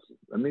thorns.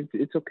 I mean,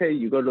 it's okay.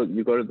 You go to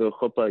the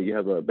chuppah, you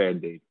have a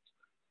band-aid,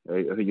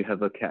 or you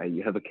have a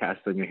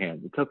cast on your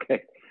hand. It's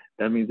okay.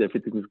 That means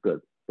everything is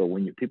good. But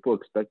when people are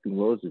expecting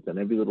roses and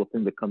every little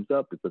thing that comes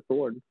up is a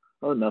thorn,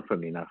 oh, not for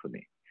me.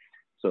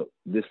 So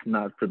this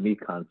not for me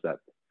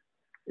concept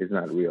is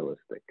not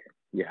realistic.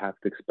 You have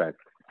to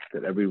expect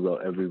that every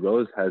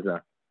rose has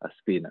a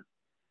spina.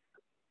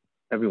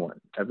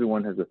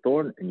 Everyone has a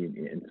thorn,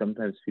 and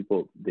sometimes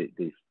people the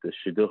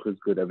shidduch is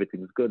good,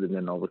 everything's good, and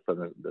then all of a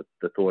sudden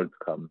the thorns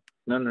come.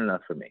 No,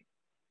 not for me.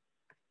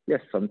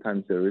 Yes,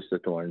 sometimes there is a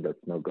thorn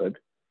that's no good,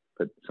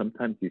 but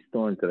sometimes these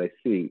thorns that I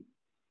see,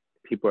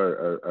 people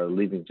are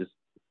leaving just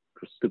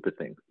for stupid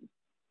things,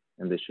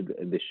 and they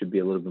should be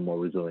a little bit more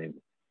resilient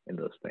in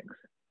those things.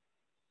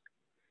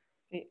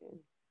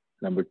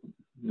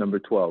 Number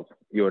 12.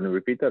 You want to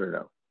repeat that or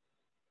no?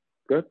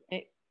 Good.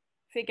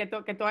 Sí, que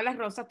todas las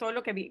rosas, todo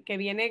lo que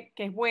viene,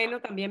 que es bueno,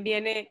 también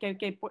viene,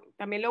 que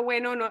también lo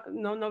bueno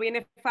no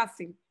viene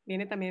fácil,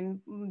 viene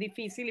también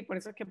difícil, y por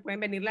eso es que pueden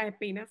venir las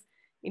espinas,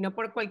 y no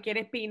por cualquier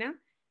espina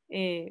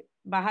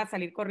vas a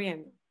salir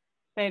corriendo.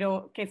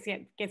 Pero que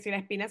si la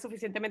espina es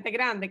suficientemente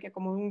grande, que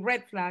como un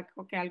red flag,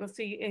 o que algo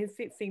sí es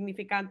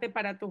significante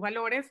para tus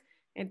valores,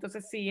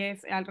 entonces sí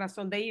es a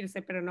razón de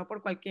irse, pero no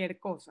por cualquier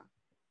cosa.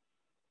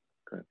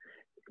 Okay.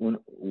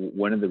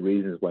 One of the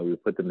reasons why we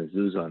put the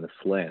mezuzah on a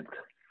slant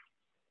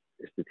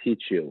is to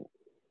teach you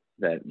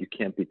that you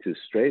can't be too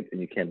straight and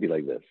you can't be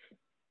like this.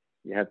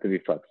 You have to be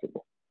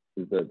flexible.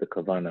 The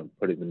kavanah of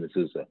putting the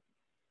mezuzah.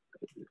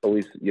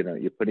 Always,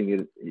 you're putting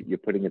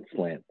it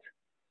slant.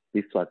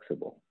 Be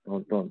flexible.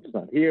 Don't. It's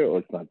not here or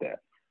it's not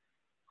there.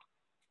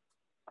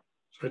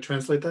 Should I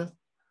translate that?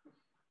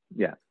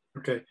 Yeah.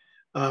 Okay.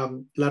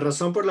 La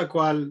razón por la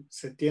cual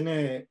se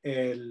tiene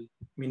el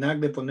minhag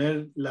de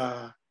poner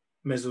la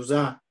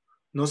mezuzá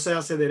no se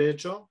hace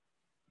derecho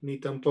ni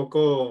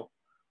tampoco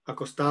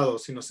acostado,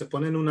 sino se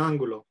pone en un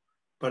ángulo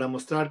para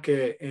mostrar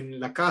que en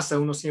la casa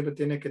uno siempre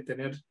tiene que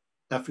tener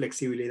la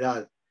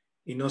flexibilidad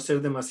y no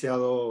ser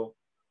demasiado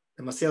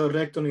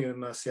recto ni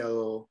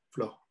demasiado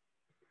flojo.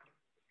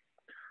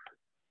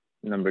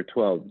 Number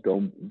 12,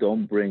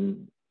 don't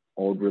bring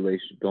old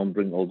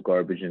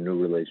garbage in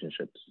new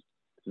relationships.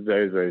 It's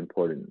very, very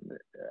important.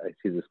 I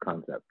see this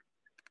concept.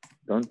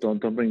 Don't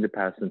bring the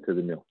past into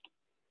the new.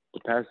 The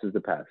past is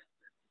the past.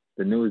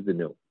 The new is the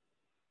new.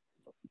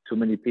 Too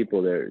many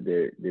people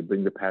they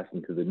bring the past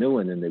into the new,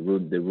 and then they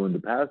ruin the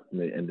past, and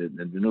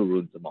the new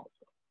ruins them also.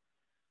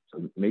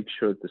 So make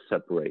sure to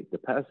separate. The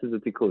past is a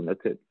tikkun.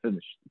 That's it.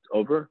 Finished. It's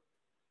over.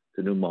 It's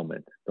a new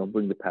moment. Don't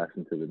bring the past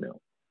into the new.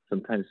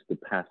 Sometimes the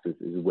past is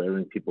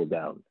wearing people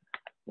down.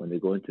 When they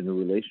go into new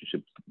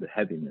relationships, the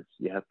heaviness.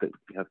 You have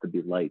to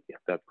be light. You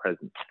have to have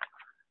presence,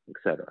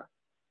 etc.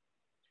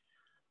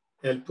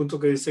 El punto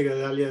que dice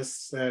Gedalia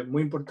es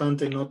muy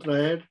importante no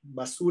traer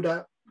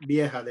basura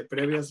vieja de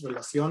previas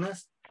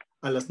relaciones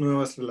a las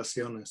nuevas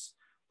relaciones,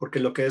 porque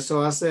lo que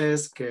eso hace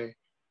es que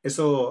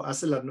eso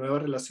hace la nueva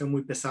relación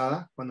muy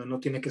pesada cuando no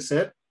tiene que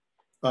ser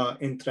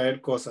en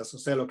traer cosas. O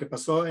sea, lo que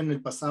pasó en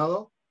el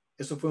pasado,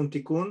 eso fue un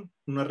tikkun,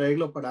 un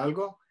arreglo para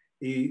algo,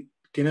 y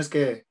tienes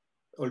que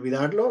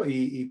olvidarlo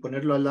y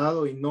ponerlo al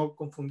lado y no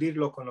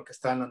confundirlo con lo que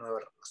está en la nueva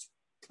relación.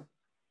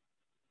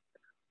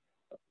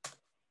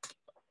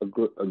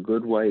 A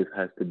good wife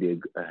has to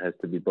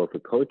be both a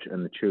coach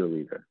and a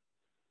cheerleader.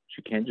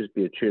 She can't just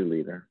be a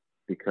cheerleader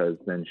because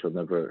then he'll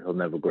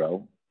never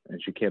grow,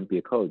 and she can't be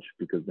a coach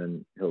because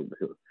then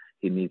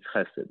he needs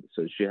chesed.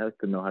 So she has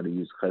to know how to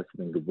use chesed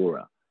and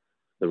gevura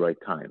the right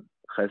time.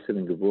 Chesed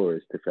and gevura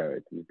is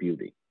tiferet, is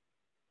beauty.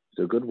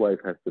 So a good wife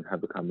has to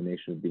have a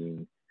combination of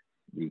being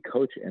the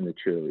coach and the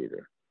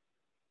cheerleader.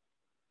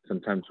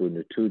 Sometimes when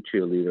you're too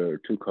cheerleader or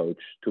too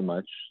coach, too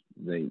much,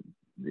 the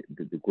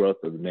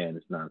growth of the man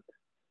is not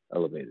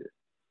elevated.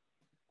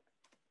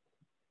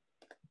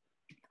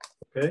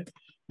 Okay.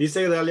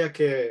 Dice Dalia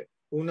que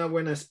una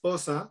buena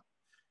esposa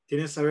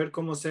tiene que saber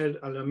cómo ser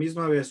a la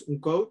misma vez un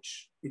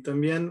coach y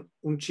también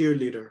un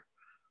cheerleader,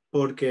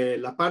 porque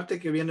la parte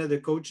que viene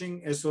de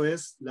coaching, eso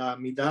es la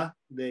midá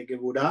de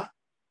Geburah,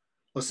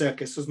 o sea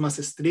que eso es más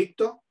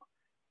estricto,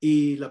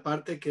 y la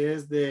parte que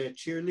es de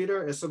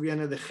cheerleader, eso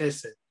viene de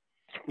Gesed,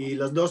 y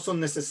las dos son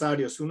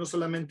necesarios. Uno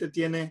solamente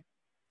tiene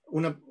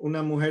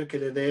una mujer que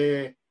le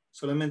dé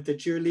solamente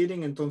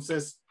cheerleading,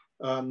 entonces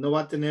no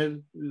va a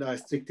tener la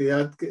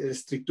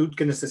estrictud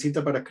que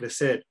necesita para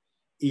crecer.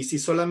 Y si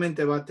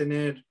solamente va a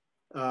tener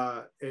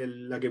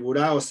la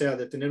Geburah, o sea,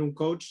 de tener un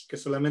coach que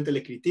solamente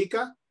le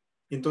critica,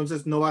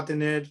 entonces no va a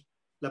tener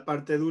la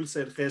parte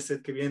dulce, el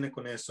Gesed que viene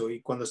con eso.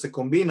 Y cuando se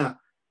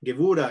combina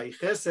Geburah y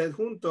Gesed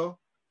junto,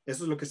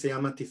 eso es lo que se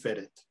llama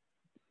Tiferet.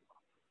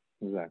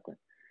 Exactly.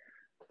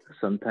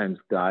 Sometimes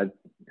God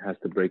has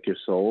to break your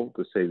soul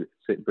to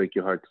break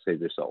your heart to save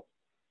your soul.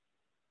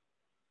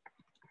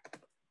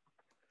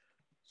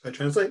 So I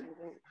translate?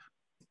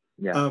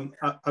 Yeah.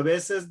 A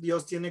veces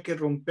Dios tiene que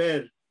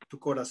romper tu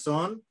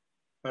corazón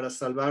para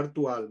salvar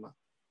tu alma.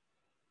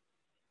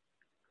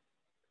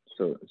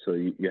 So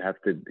you have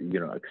to,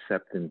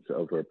 acceptance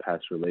over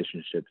past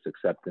relationships,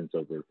 acceptance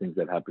over things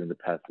that happened in the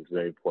past is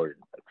very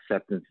important.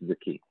 Acceptance is the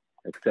key.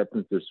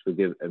 Acceptance is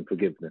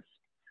forgiveness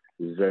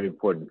is very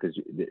important because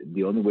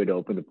the only way to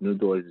open up new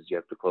doors is you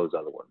have to close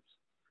other ones.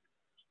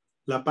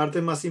 La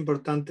parte más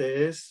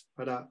importante es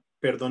para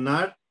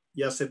perdonar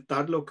y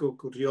aceptar lo que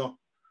ocurrió,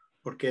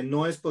 porque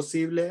no es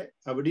posible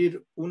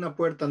abrir una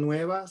puerta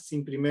nueva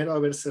sin primero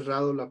haber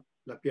cerrado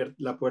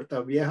la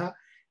puerta vieja,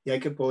 y hay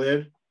que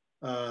poder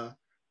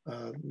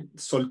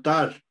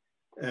soltar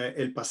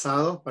el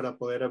pasado para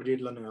poder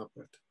abrir la nueva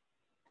puerta.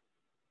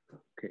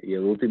 Okay. Y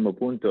el último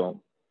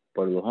punto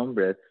para los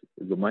hombres,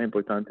 lo más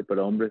importante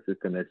para hombres es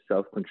tener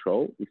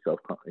self-control y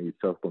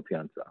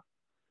self-confianza.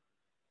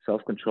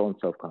 Self-control and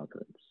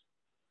self-confidence.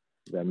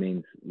 That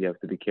means you have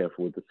to be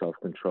careful with the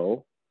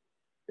self-control.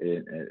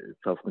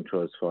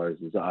 Self-control as far as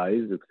his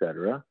eyes,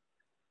 etc.,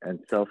 and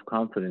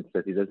self-confidence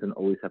that he doesn't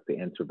always have to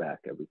answer back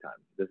every time.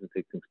 He doesn't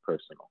take things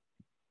personal.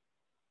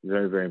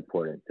 Very, very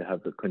important to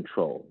have the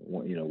control.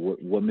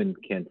 Women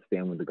can't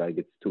stand when the guy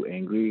gets too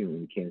angry and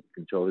when he can't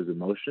control his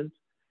emotions,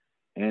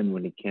 and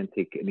when he can't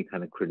take any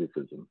kind of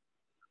criticism.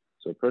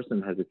 So a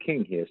person has a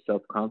king here,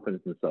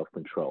 self-confidence and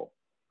self-control.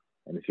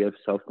 And if you have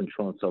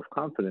self-control and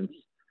self-confidence,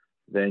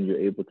 then you're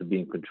able to be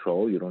in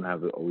control. You don't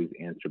have to always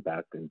answer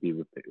back and be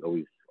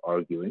always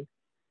arguing.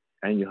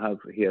 And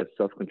he has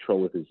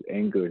self-control with his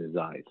anger in his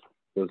eyes.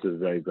 Those are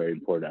very, very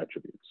important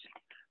attributes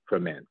for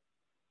a man.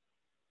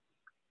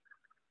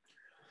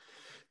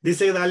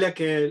 Dice Dalia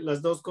que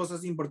las dos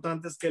cosas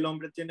importantes que el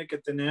hombre tiene que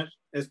tener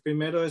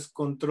primero es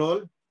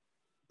control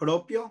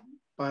propio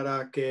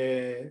para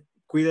que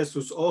cuide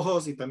sus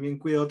ojos y también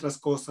cuide otras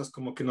cosas,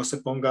 como que no se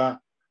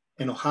ponga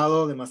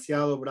enojado,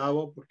 demasiado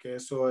bravo, porque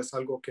eso es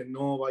algo que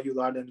no va a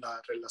ayudar en la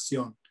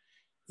relación.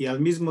 Y al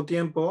mismo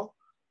tiempo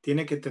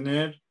tiene que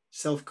tener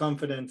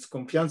self-confidence,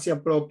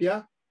 confianza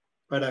propia,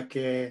 para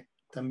que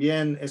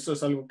también eso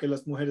es algo que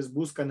las mujeres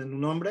buscan en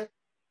un hombre,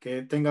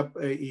 que tenga,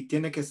 y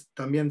tiene que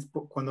también,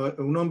 cuando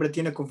un hombre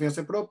tiene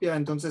confianza propia,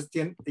 entonces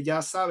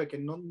ya sabe que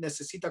no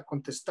necesita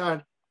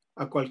contestar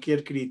a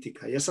cualquier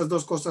crítica. Y esas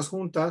dos cosas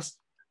juntas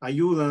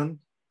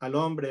ayudan al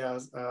hombre a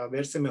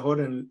verse mejor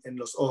en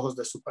los ojos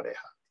de su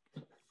pareja.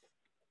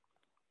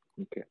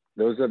 Okay,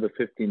 those are the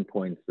 15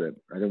 points that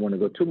I don't want to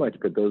go too much,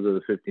 but those are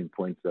the 15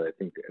 points that I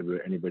think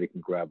anybody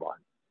can grab on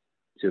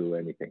to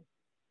anything.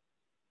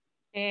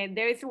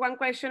 There is one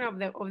question of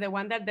the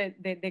one that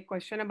the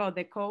question about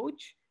the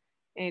coach,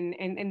 and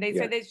they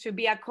said it should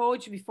be a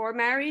coach before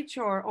marriage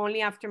or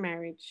only after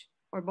marriage,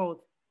 or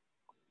both.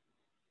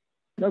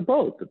 No,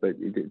 both, but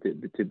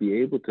to be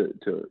able to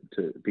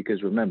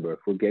because remember, if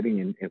we're going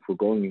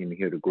in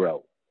here to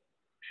grow,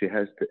 she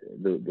has to,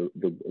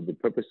 the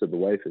purpose of the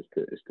wife is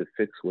to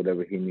fix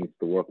whatever he needs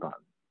to work on.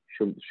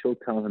 She'll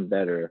tell him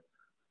better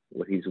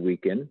what he's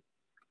weak in,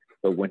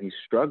 but when he's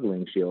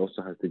struggling, she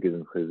also has to give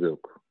him chizuk.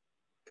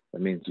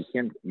 That means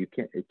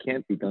it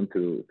can't be done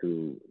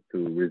through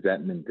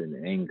resentment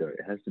and anger.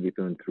 It has to be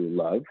done through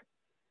love,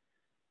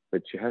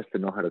 but she has to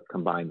know how to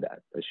combine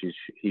that.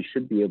 He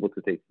should be able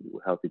to take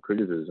healthy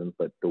criticism,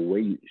 but the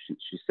way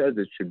she says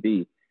it should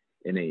be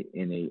in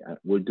a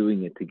we're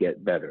doing it to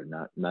get better,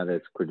 not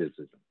as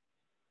criticism,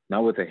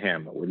 not with a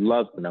hammer. With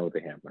love, but not with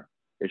a hammer.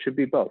 It should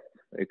be both.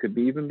 It could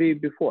even be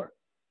before.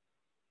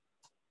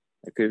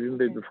 It could even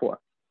be before.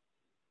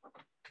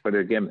 But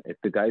again, if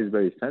the guy is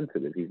very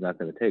sensitive, he's not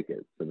going to take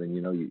it. So then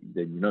you know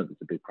there's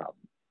a big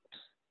problem.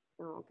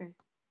 Oh, okay.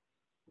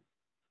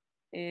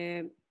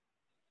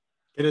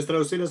 ¿Quieres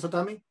traducir eso,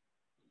 Tami?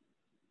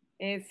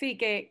 Sí,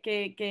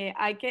 que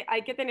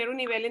hay que tener un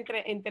nivel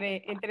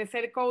entre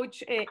ser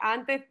coach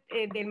antes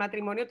del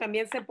matrimonio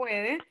también se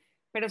puede,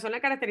 pero son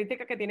las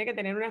características que tiene que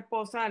tener una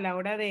esposa a la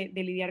hora de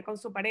lidiar con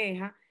su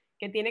pareja,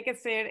 que tiene que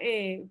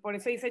ser, por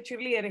eso dice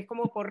cheerleader, es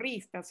como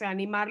porrista, o sea,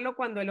 animarlo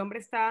cuando el hombre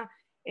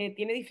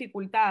tiene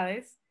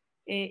dificultades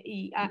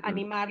y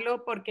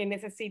animarlo porque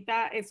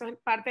necesita, eso es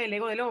parte del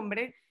ego del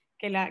hombre,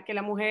 que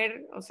la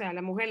mujer, o sea,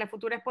 la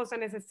futura esposa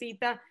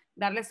necesita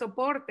darle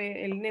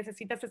soporte, él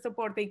necesita ese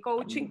soporte y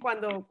coaching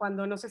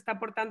cuando no se está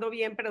portando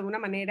bien, pero de una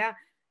manera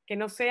que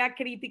no sea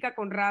crítica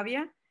con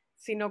rabia,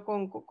 sino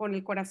con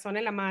el corazón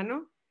en la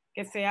mano,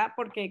 que sea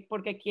porque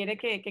quiere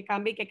que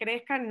cambie y que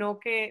crezca, no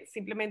que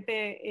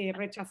simplemente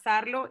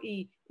rechazarlo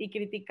y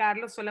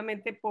criticarlo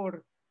solamente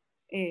por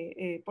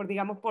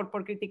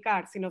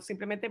criticar, sino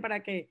simplemente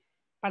para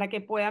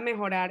que pueda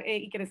mejorar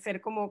y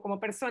crecer como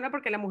persona,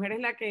 porque la mujer es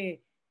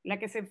la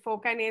que se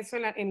enfoca en eso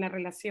en la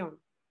relación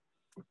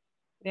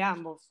de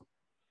ambos.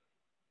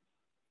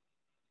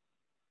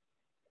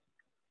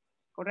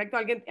 ¿Correcto?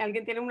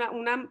 ¿Alguien tiene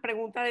una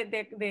pregunta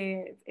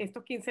de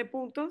estos 15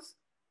 puntos?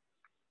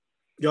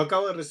 Yo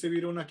acabo de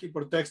recibir una aquí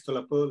por texto,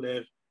 la puedo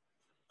leer.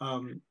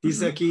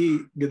 Dice aquí,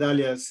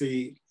 Gedalia,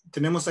 si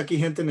tenemos aquí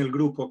gente en el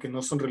grupo que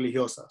no son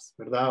religiosas,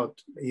 ¿verdad?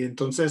 Y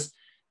entonces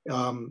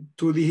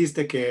tú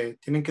dijiste que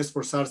tienen que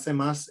esforzarse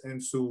más en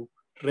su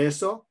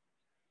rezo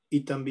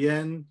y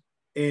también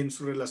en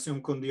su relación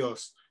con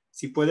Dios.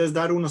 Si puedes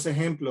dar unos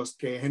ejemplos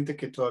que gente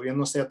que todavía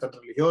no sea tan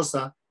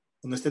religiosa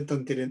o no esté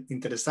tan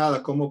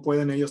interesada, cómo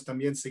pueden ellos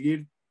también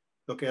seguir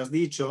lo que has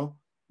dicho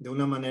de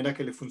una manera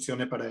que le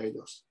funcione para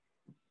ellos.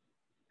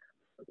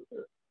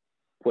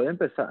 Puede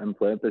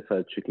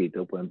empezar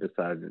chiquito, puede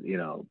empezar,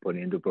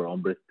 poniendo por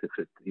hombres,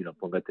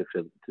 ponga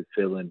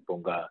tefillin,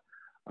 ponga,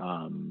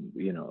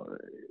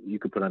 you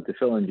could put on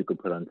tefillin, you could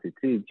put on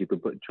tzitzit, you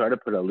could try to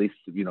put at least,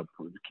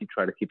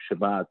 try to keep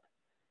Shabbat,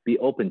 be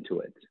open to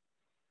it.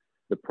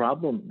 The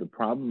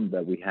problem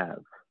that we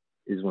have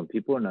is when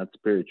people are not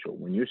spiritual.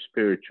 When you're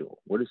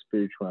spiritual, what does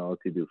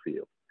spirituality do for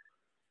you?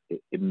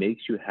 It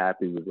makes you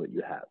happy with what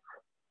you have.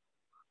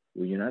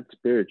 When you're not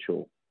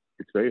spiritual,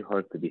 it's very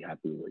hard to be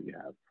happy with what you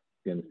have.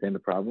 You understand the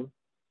problem?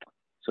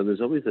 So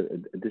there's always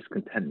a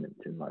discontentment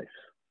in life.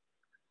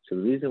 So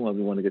the reason why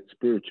we want to get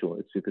spiritual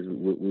is because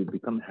we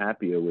become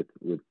happier with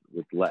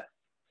less.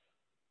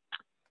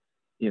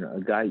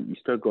 A guy, you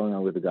start going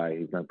on with a guy,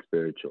 he's not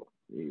spiritual.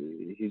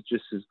 He's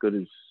just as good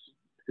as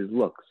his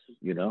looks,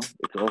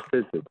 It's all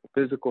physical.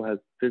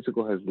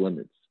 Physical has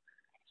limits.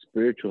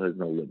 Spiritual has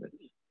no limits.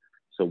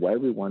 So why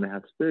we want to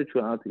have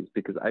spirituality is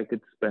because I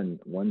could spend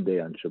one day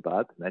on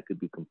Shabbat and I could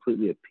be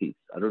completely at peace.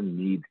 I don't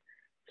need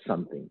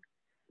something.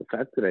 The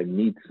fact that I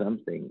need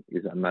something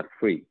is I'm not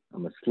free.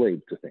 I'm a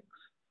slave to things.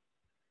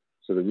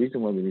 So the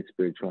reason why we need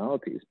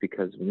spirituality is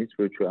because we need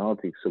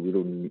spirituality so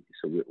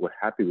we're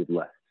happy with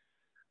less.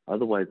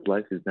 Otherwise,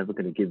 life is never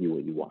going to give you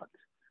what you want.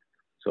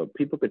 So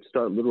people could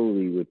start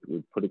literally with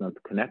putting on,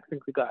 connecting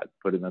to God,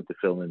 putting on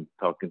tefillin,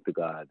 talking to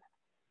God,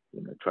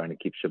 trying to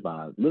keep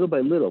Shabbat, little by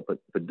little,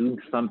 but doing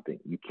something.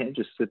 You can't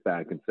just sit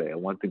back and say, I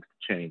want things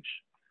to change.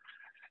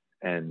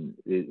 And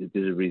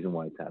there's a reason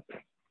why it's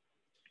happening.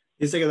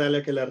 Dice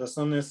que la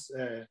razón es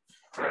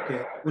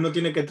que uno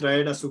tiene que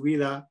traer a su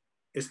vida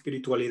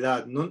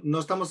espiritualidad. No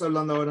estamos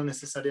hablando ahora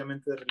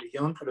necesariamente de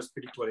religión, pero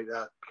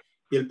espiritualidad.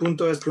 Y el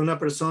punto es que una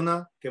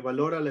persona que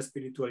valora la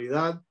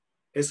espiritualidad,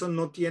 eso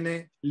no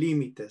tiene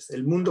límites.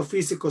 El mundo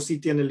físico sí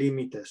tiene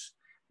límites,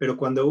 pero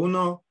cuando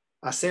uno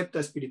acepta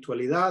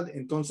espiritualidad,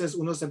 entonces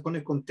uno se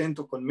pone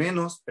contento con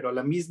menos, pero a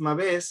la misma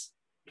vez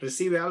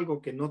recibe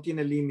algo que no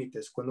tiene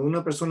límites. Cuando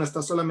una persona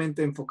está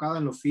solamente enfocada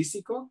en lo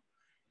físico,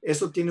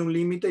 eso tiene un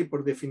límite y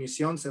por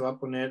definición se va a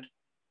poner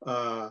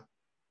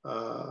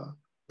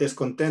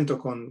descontento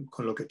con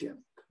lo que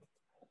tiene.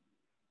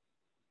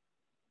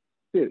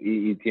 Sí,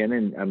 y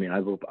tienen, I mean,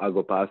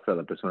 algo pasa,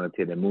 la persona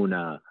tiene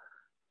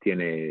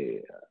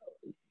tiene...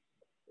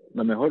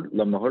 La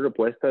mejor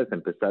respuesta es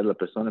la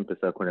persona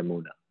empezar con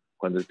emuna.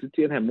 Cuando tú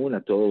tienes emuna,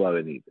 todo va a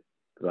venir.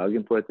 Pero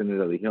alguien puede tener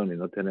religión y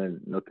no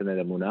tener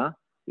emuna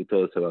y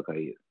todo se va a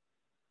caer.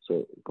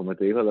 So, como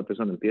te dijo la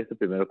persona, empieza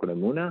primero con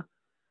emuna.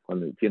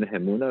 Cuando tienes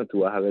emuna,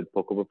 tú vas a ver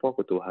poco por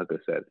poco, tú vas a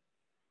crecer.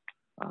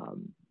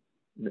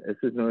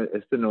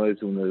 Esto no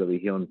es una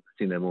religión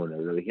sin emuna.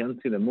 Religión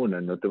sin emuna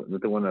no te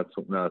va a dar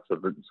una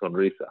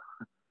sonrisa.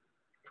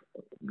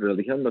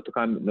 Religión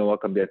no va a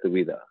cambiar tu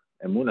vida.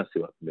 Emuna sí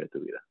va a cambiar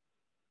tu vida.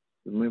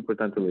 Es muy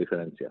importante la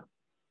diferencia.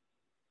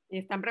 Y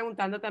están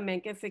preguntando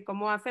también que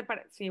cómo hace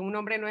si un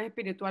hombre no es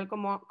espiritual,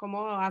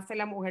 ¿cómo hace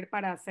la mujer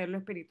para hacerlo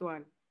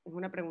espiritual? Es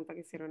una pregunta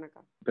que hicieron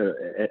acá. Pero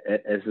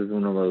ese es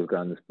uno de los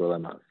grandes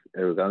problemas.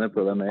 El gran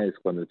problema es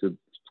cuando tú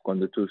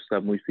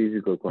estás muy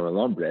físico con el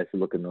hombre, eso es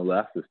lo que no le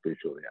hace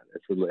espiritualidad.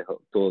 Eso es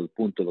todo el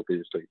punto de lo que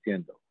yo estoy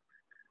diciendo.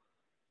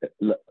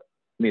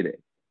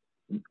 Mire,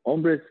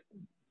 hombres,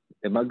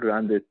 el más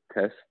grande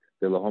test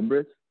de los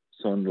hombres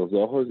son los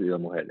ojos y las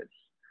mujeres.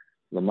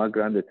 Lo más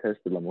grande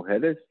test de las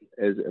mujeres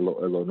es el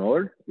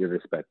honor y el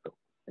respeto.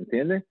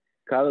 ¿Entiende?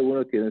 Cada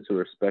uno tiene su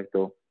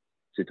respeto,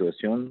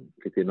 situación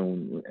que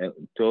tiene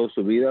toda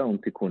su vida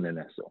un ticún en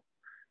eso.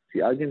 Si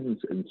alguien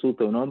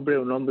insulta a un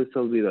hombre se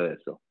olvida de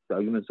eso. Si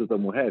alguien insulta a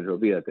una mujer,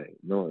 olvídate.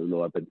 No lo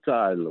va a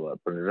pensar, lo va a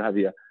poner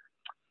rabia.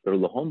 Pero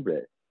los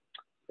hombres,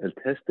 el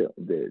test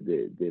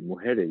de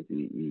mujeres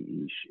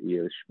y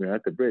el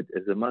Shmirat Brit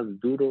es el más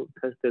duro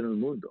test en el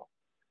mundo.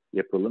 Y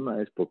el problema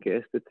es porque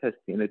este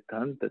test tiene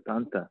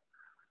tanta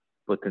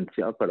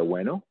potencial para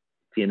bueno,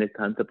 tiene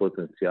tanta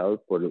potencial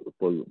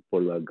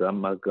por la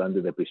más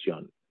grande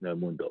depresión en el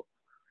mundo.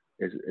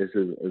 Es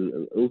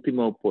el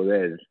último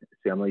poder,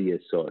 se llama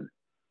Yesod.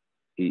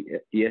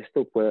 Y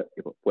esto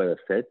puede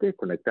hacerte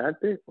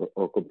conectarte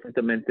o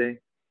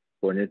completamente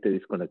ponerte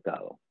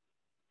desconectado.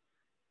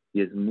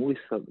 Y es muy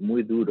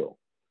duro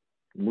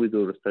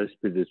estar en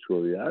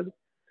espiritualidad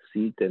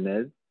sin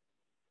tener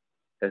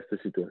esta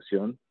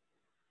situación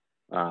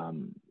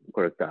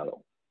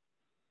conectado.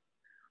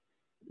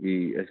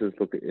 Y eso es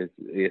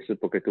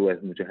porque tú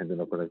ves mucha gente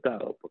no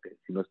conectado, porque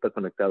si no está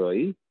conectado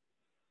ahí,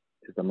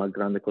 es la más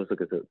grande cosa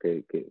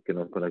que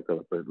nos conecta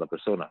la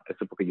persona.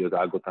 Eso es porque yo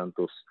hago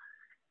tantos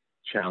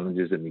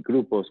challenges en mis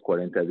grupos,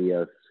 40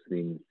 días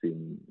sin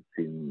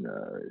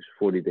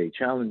 40-day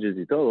challenges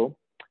y todo,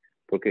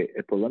 porque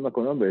el problema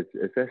con hombres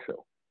es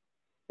eso,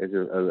 es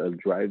el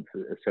drive,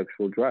 el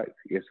sexual drive,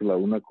 y eso es la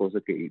una cosa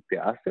que te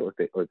hace o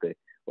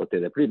te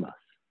deprimas.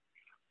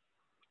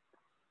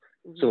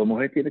 So, la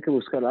mujer tiene que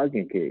buscar a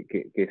alguien que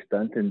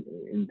está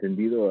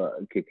entendido,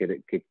 que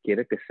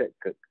quiere crecer.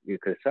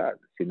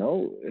 Si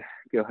no,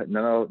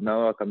 nada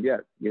va a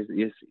cambiar.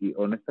 Y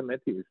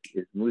honestamente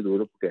es muy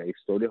duro porque hay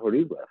historias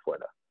horribles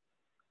afuera.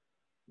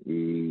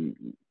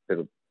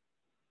 Pero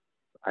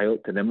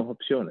tenemos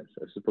opciones.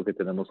 Eso es porque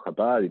tenemos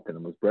Chabad y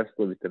tenemos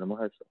Breastful y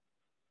tenemos eso.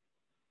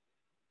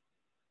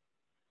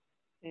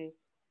 Sí.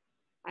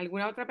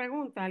 ¿Alguna otra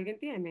pregunta? ¿Alguien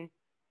tiene?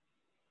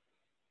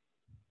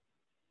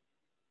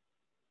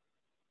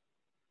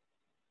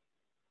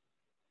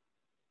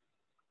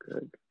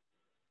 Good.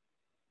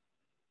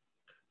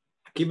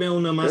 Aquí veo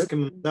una más que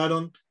me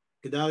mandaron.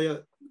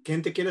 Gedale,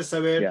 gente quiere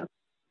saber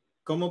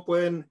cómo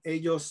pueden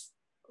ellos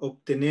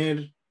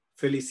obtener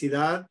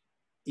felicidad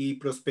y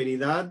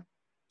prosperidad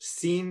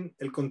sin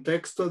el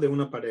contexto de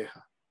una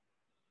pareja.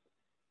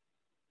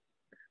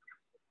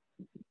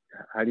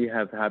 How do you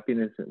have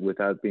happiness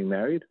without being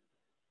married?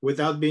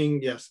 Without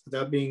being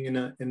in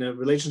a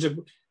relationship.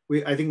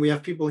 I think we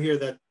have people here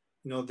that,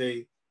 you know,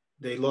 they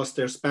lost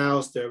their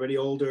spouse, they're already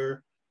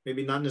older,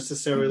 maybe not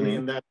necessarily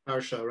in that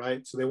parsha,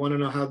 right? So they want to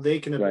know how they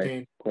can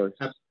obtain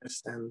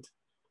happiness and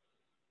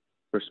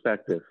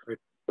perspective.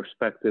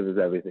 Perspective is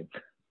everything.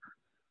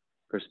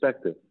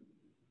 Perspective.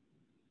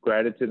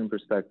 Gratitude and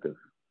perspective.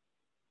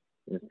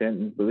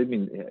 And believe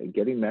me,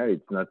 getting married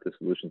is not the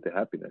solution to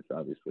happiness,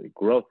 obviously.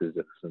 Growth is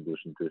the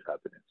solution to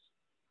happiness.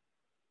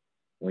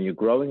 When you're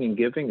growing and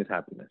giving is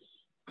happiness.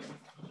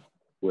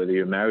 Whether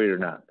you're married or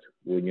not.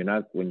 When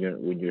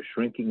you're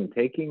shrinking and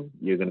taking,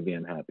 you're going to be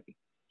unhappy.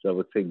 So I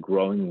would say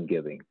growing and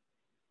giving.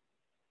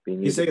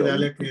 Dice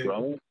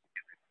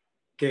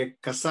que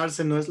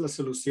casarse no es la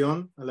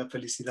solución a la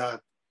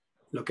felicidad.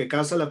 Lo que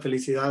causa la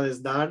felicidad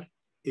es dar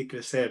y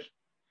crecer.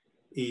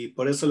 Y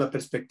por eso la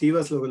perspectiva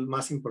es lo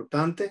más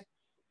importante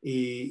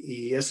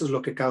y eso es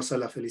lo que causa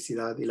la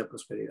felicidad y la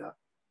prosperidad.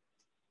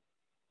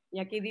 Y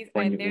aquí dice,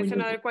 there's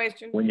another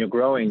question. When you're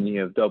growing,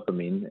 you have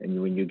dopamine,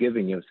 and when you're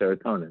giving, you have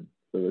serotonin.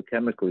 So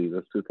chemically,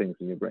 those two things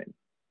in your brain.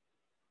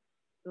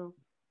 Oh.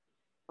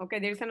 Okay,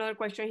 there's another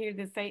question here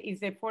that say, is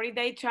the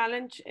 40-day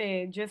challenge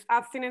just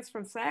abstinence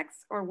from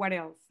sex or what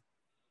else?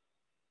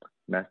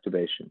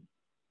 Masturbation.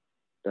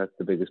 That's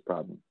the biggest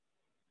problem.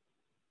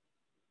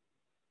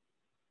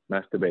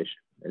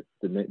 Masturbation. It's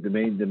the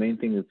main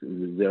thing is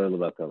zera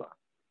levatala,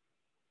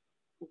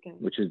 okay.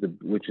 which is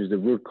the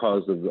root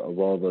cause of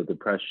all the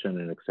depression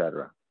and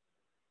etc.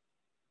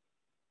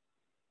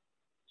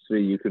 So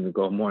you can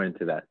go more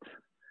into that.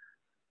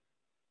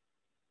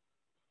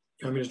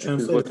 I'm going to This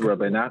translate.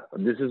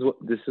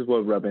 is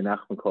what Rabbi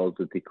Nachman calls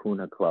the tikkun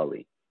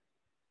haklali.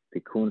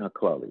 Tikkun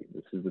haklali.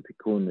 This is the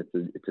tikkun.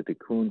 It's a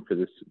tikkun for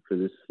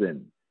this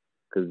sin,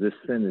 because this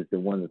sin is the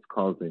one that's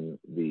causing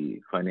the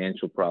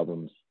financial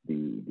problems,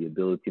 the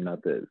ability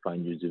not to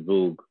find your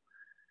zivug.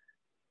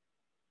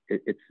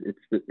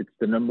 It's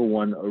the number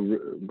one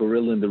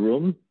gorilla in the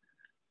room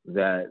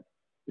that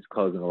is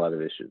causing a lot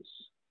of issues.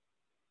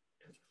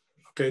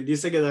 Okay,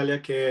 dice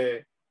Gedalia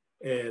que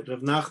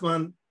Rav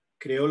Nachman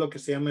creó lo que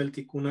se llama el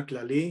Tikkun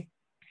HaKlali,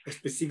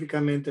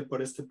 específicamente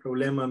por este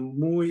problema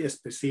muy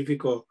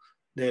específico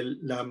de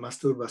la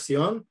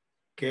masturbación,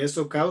 que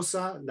eso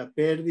causa la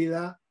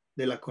pérdida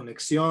de la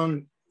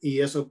conexión y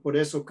eso por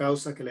eso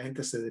causa que la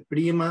gente se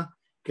deprima,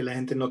 que la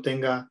gente no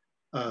tenga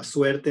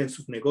suerte en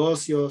sus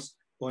negocios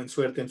o en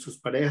suerte en sus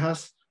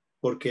parejas,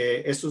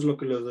 porque eso es lo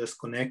que los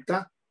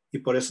desconecta y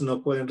por eso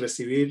no pueden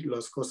recibir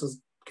las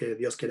cosas que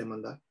Dios quiere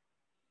mandar.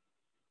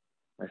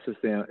 Eso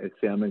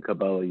se llama en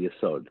Kabbalah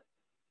Yesod.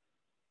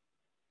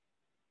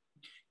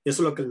 Y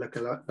eso es lo que la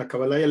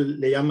Kabbalah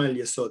le llama el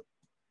Yesod.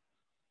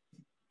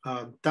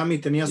 Tami,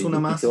 ¿tenías una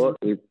más?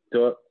 Y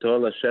toda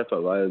la shefa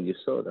va al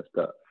Yesod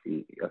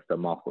hasta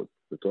Malchut.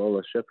 Toda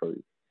la shefa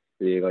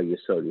llega al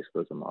Yesod y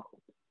después a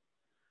Malchut.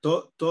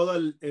 Toda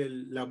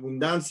la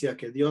abundancia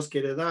que Dios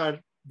quiere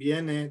dar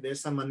viene de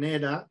esa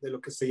manera, de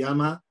lo que se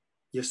llama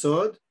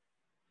Yesod,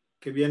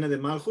 que viene de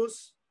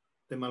Malchus,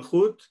 de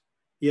Malchut,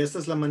 y esta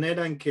es la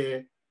manera en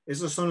que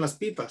esas son las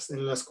pipas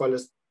en las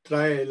cuales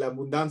trae la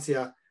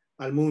abundancia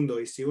al mundo.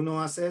 Y si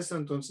uno hace eso,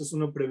 entonces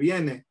uno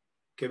previene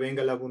que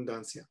venga la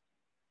abundancia.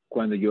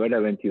 Cuando yo era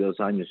 22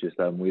 años, yo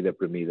estaba muy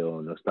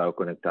deprimido, no estaba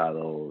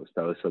conectado,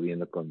 estaba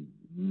saliendo con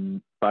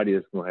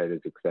varias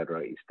mujeres, etc.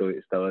 Y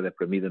estaba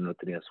deprimido, no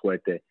tenía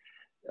suerte,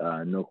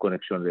 no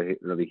conexión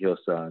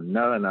religiosa,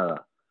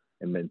 nada,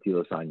 en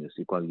 22 años.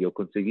 Y cuando yo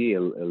conseguí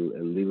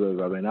el libro de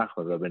Rabbi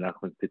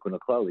Nachman, Tikkun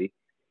HaKlali,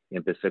 y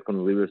empecé con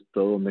los libros,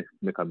 todo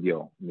me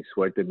cambió. Mi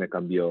suerte me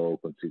cambió,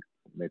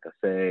 me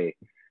casé,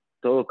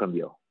 todo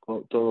cambió.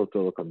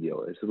 Todo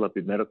cambió. Esa es la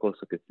primera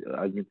cosa que si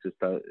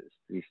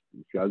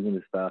alguien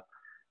está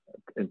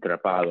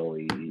entrapado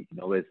y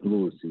no ves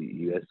luz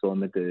y es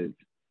solamente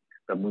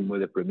está muy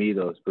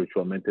deprimido,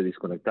 espiritualmente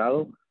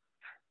desconectado,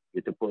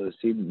 yo te puedo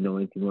decir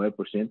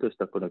 99%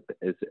 está conectado.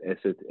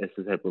 Ese es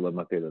el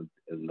problema que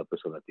la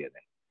persona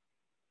tiene.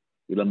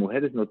 Y las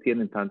mujeres no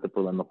tienen tanto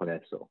problema con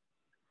eso.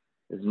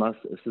 Ese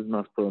es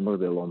más problema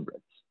del hombre.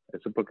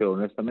 Eso porque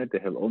honestamente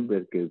es el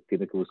hombre que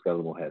tiene que buscar a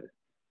la mujer.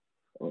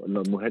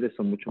 Las mujeres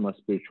son mucho más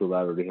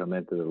espirituales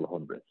originalmente de los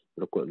hombres.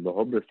 Pero los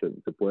hombres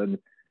se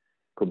pueden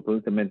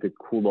completamente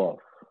cool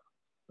off,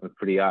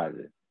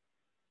 enfriar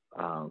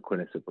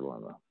con ese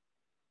problema.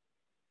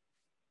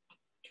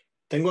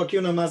 Tengo aquí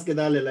una más que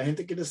darle. La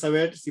gente quiere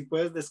saber si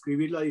puedes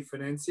describir la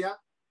diferencia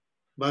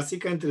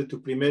básica entre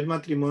tu primer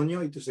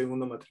matrimonio y tu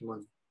segundo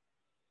matrimonio.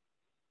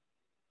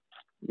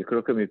 Yo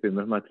creo que mi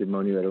primer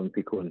matrimonio era un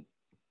tikkun.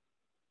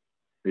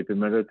 Mi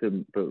primero,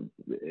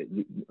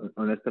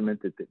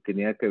 honestamente,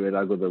 tenía que ver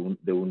algo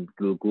de un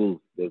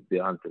gulgul de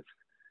antes.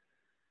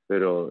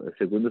 Pero el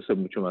segundo soy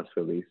mucho más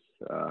feliz,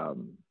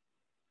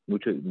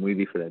 muy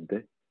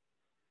diferente.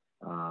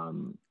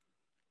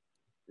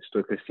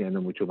 Estoy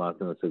creciendo mucho más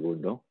en el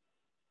segundo.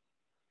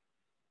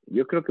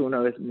 Yo creo que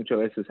muchas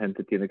veces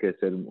gente tiene que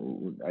ser,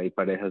 hay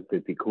parejas de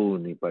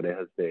tikkun y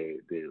parejas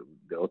de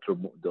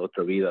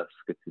otras vidas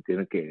que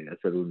tienen que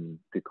hacer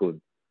un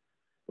tikkun.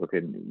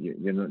 Porque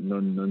yo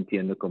no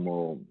entiendo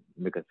cómo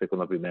me casé con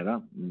la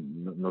primera,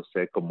 no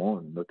sé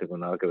cómo, no tengo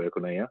nada que ver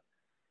con ella.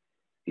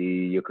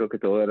 Y yo creo que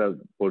todo era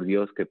por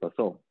Dios que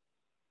pasó.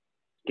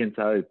 ¿Quién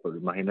sabe? Pues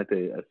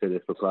imagínate hacer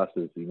estas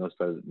clases y no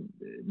estar,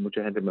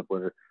 mucha gente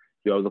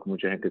yo hablo con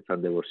mucha gente que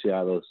están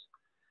divorciados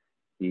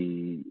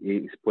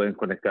y pueden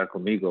conectar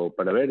conmigo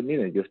para ver,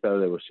 miren, yo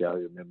estaba divorciado,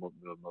 yo me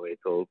moví,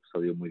 todo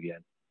salió muy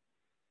bien.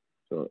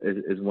 So,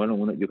 es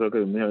bueno, yo creo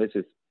que muchas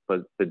veces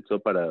pensó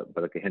para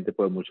que gente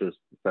pueda mucho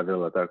estar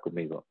relatar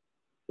conmigo,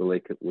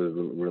 relate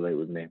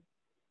with me.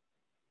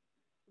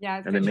 Yeah,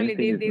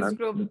 especially this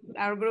group,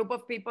 our group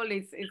of people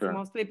is sure.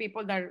 Mostly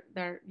people that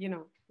that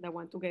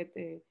want to get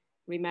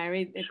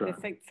remarried sure.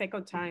 the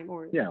second time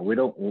or yeah, we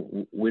don't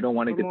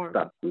want to get more.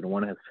 stuck. We don't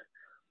want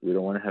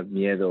to have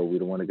miedo. We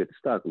don't want to get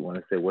stuck. We want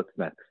to say what's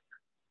next.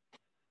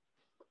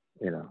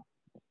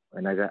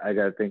 And I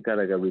got thank God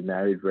I got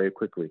remarried very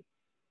quickly.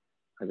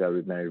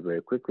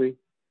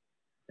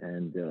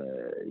 And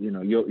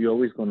you're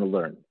always going to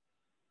learn.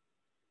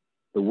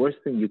 The worst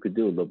thing you could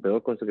do, la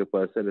peor cosa que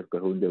puede hacer es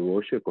coger un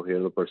divorcio,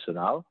 cogerlo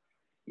personal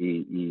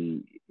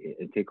y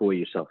take away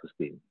your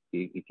self-esteem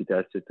y quitar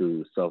quitarse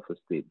tu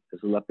self-esteem.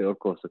 Esa es la peor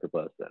cosa que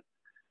puedes hacer.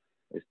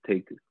 Es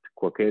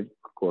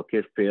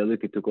cualquier failure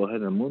que tú coges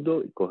en el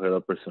mundo y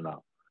cogerlo personal.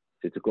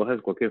 Si tú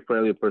coges cualquier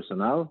failure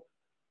personal,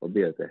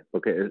 olvídate,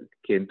 porque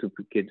 ¿quién tú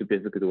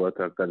piensas que tú vas a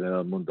tratar en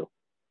el mundo?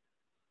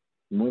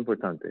 Muy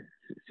importante.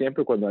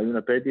 Siempre cuando hay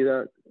una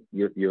pérdida,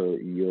 yo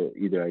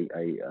either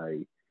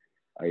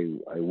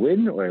I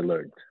win or I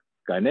learned.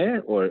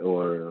 Gané or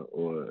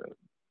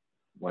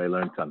I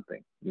learned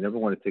something. You never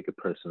want to take it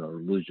personal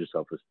or lose your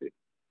self-esteem.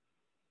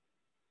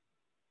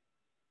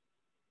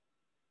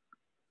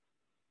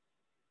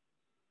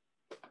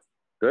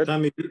 Good.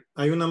 Tami,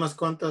 hay una más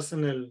cuantas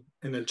en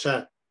el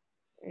chat.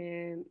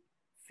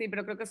 Sí,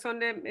 pero creo que son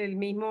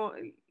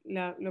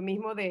lo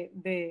mismo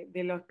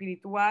de lo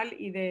espiritual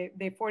y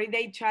de 40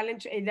 Day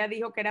Challenge. Ella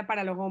dijo que era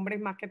para los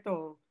hombres más que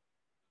todo.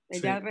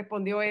 Ella Sí.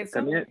 respondió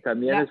eso.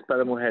 También es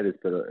para mujeres,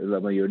 pero la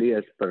mayoría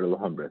es para los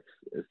hombres.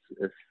 Es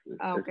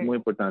Okay. muy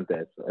importante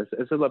eso.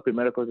 Esa es la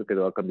primera cosa que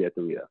va a cambiar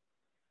tu vida.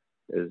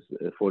 Es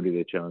 40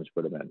 Day Challenge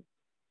para men.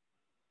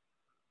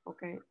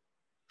 Okay.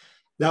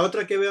 La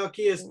otra que veo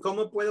aquí es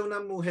cómo puede una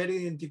mujer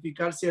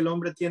identificar si el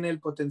hombre tiene el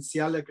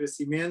potencial de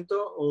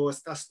crecimiento o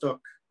está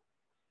stuck.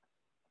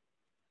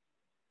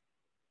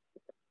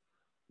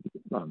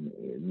 No,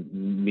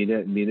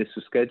 mire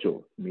su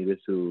schedule.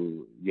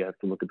 You have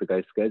to look at the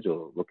guy's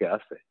schedule, lo que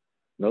hace.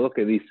 No lo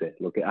que dice,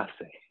 lo que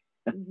hace.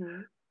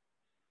 Uh-huh.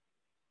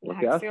 Lo Las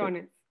que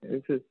acciones.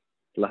 hace.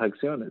 Las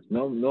acciones.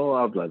 No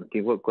hablan.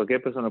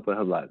 Cualquier persona puede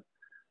hablar.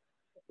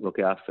 Lo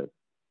que hace.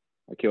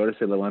 ¿A qué hora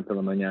se levanta en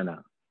la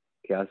mañana?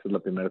 ¿Qué hace la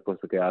primera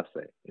cosa que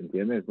hace?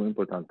 ¿Entiendes? Es muy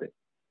importante.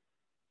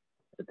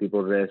 El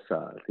tipo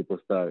reza, el tipo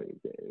está,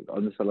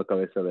 ¿dónde está la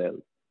cabeza de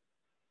él?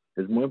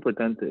 Es muy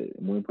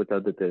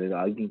importante tener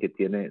a alguien que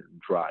tiene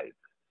drive.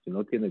 Si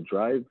no tiene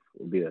drive,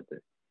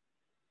 olvídate.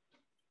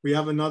 We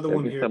have another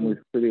one here. Está muy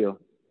frío.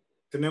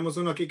 Tenemos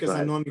uno aquí que es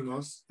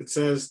anónimos. It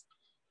says,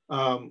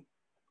 a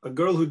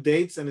girl who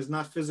dates and is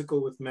not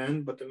physical with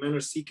men, but the men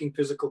are seeking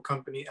physical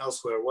company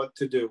elsewhere. What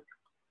to do?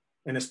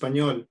 En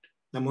español,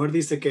 la mujer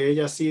dice que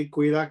ella sí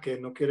cuida, que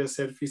no quiere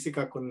ser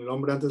física con el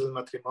hombre antes del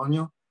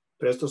matrimonio,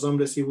 pero estos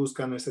hombres sí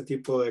buscan ese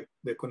tipo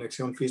de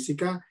conexión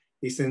física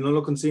y si no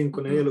lo consiguen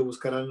con ella, lo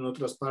buscarán en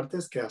otras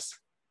partes. ¿Qué hace?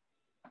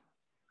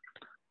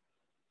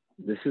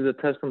 This is a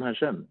test from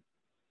Hashem.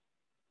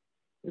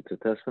 It's a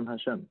test from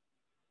Hashem.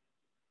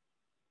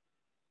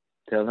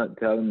 Tell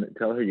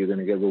her you're going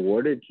to get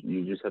rewarded.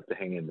 You just have to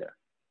hang in there.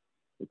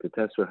 It's a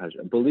test for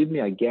Hashem. Believe me,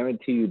 I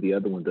guarantee you the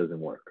other one doesn't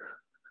work.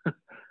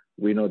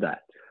 We know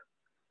that.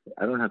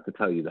 I don't have to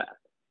tell you that.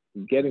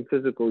 Getting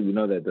physical, you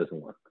know that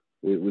doesn't work.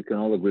 We can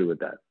all agree with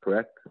that,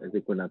 correct? I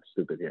think we're not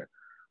stupid here.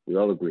 We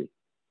all agree.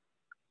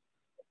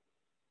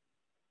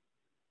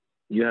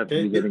 You have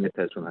to be getting a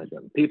test from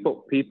Hashem.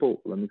 People,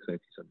 let me explain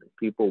to you something.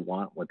 People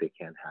want what they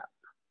can't have.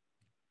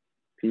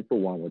 People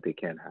want what they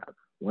can't have.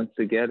 Once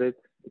they get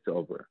it, it's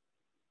over.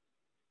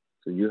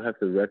 So you have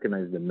to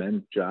recognize the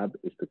men's job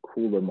is to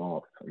cool them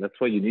off. And that's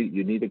why you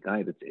need a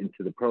guy that's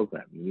into the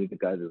program. You need a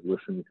guy that's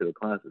listening to the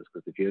classes.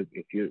 Because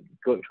if you're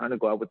trying to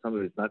go out with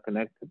somebody that's not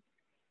connected,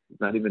 it's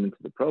not even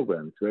into the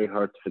program, it's very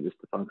hard for this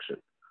to function.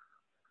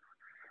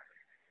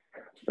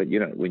 But you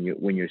know,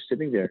 when you're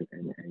sitting there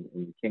and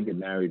you can't get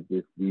married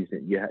with these,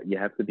 you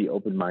have to be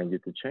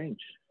open-minded to change.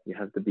 You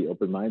have to be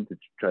open-minded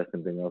to try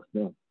something else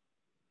new.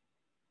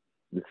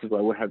 This is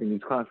why we're having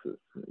these classes.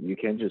 You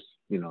can't just,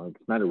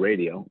 it's not a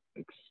radio.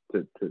 It's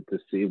to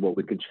see what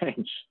we can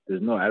change.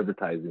 There's no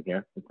advertising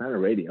here. It's not a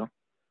radio.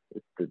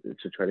 It's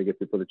to try to get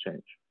people to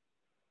change.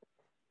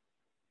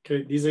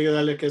 Okay. Dice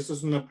Gedale que eso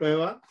es una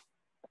prueba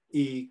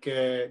y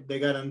que te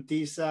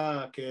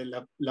garantiza que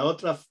la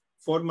otra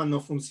forma no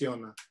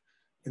funciona.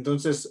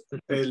 Entonces,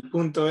 el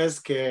punto es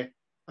que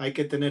hay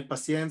que tener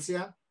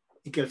paciencia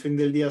y que al fin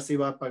del día sí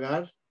va a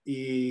pagar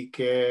y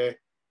que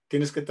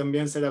tienes que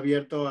también ser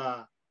abierto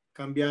a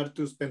cambiar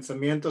tus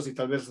pensamientos y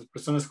tal vez las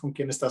personas con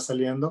quien estás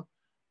saliendo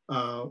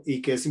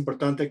y que es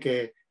importante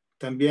que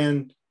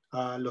también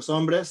los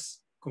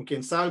hombres con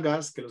quien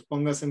salgas, que los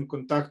pongas en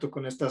contacto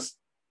con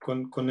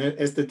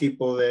este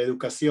tipo de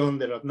educación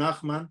de Rav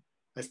Nachman,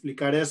 a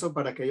explicar eso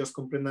para que ellos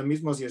comprendan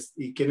mismos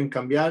y quieren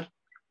cambiar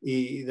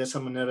y de esa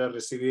manera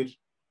recibir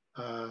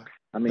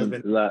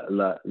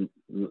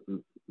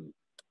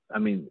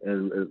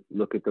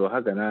lo que te vas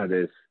a ganar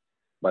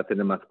va a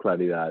tener más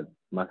claridad,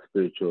 más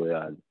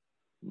espiritualidad,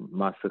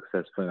 más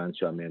suceso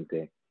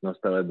financieramente, no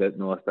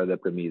va a estar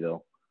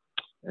deprimido.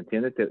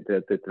 ¿Entiendes?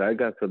 Te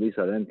traiga feliz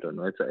adentro,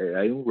 ¿no?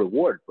 Hay un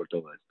reward por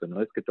todo esto,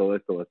 no es que todo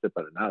esto va a ser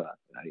para nada.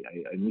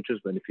 Hay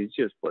muchos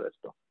beneficios por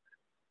esto.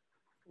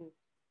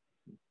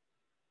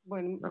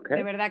 Bueno, okay.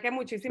 De verdad que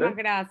muchísimas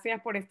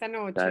gracias por esta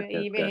noche.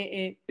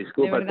 Gracias,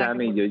 disculpa,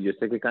 Tami, yo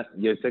sé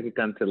que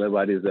cancelé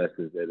varias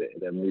veces,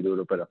 era muy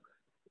duro, pero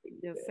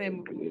yo sé.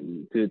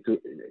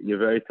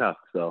 You're very tough,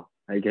 so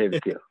I gave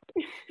it to you.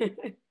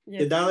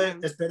 Gedale,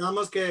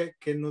 esperamos que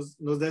nos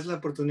des la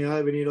oportunidad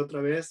de venir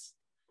otra vez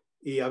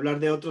y hablar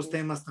de otros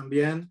temas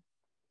también,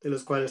 de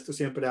los cuales tú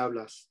siempre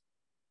hablas.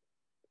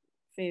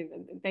 Sí,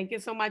 thank you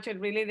so much.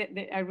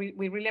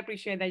 We really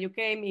appreciate that you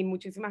came y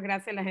muchísimas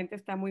gracias. La gente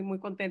está muy, muy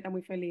contenta,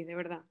 muy feliz, de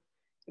verdad.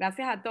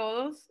 Gracias a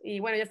todos. Y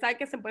bueno, ya saben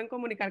que se pueden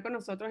comunicar con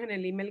nosotros en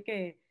el email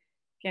que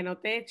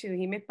anoté,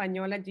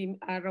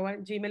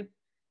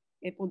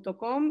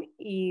 chidujimespañol@gmail.com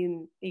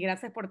y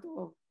gracias por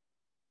todo.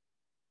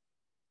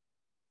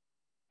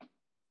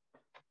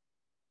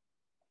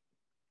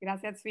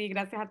 Gracias, Fi,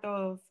 gracias a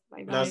todos.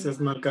 Bye, bye. Gracias,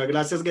 Marca.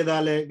 Gracias,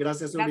 Gedale.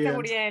 Gracias, Uriel. Gracias,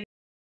 Uriel.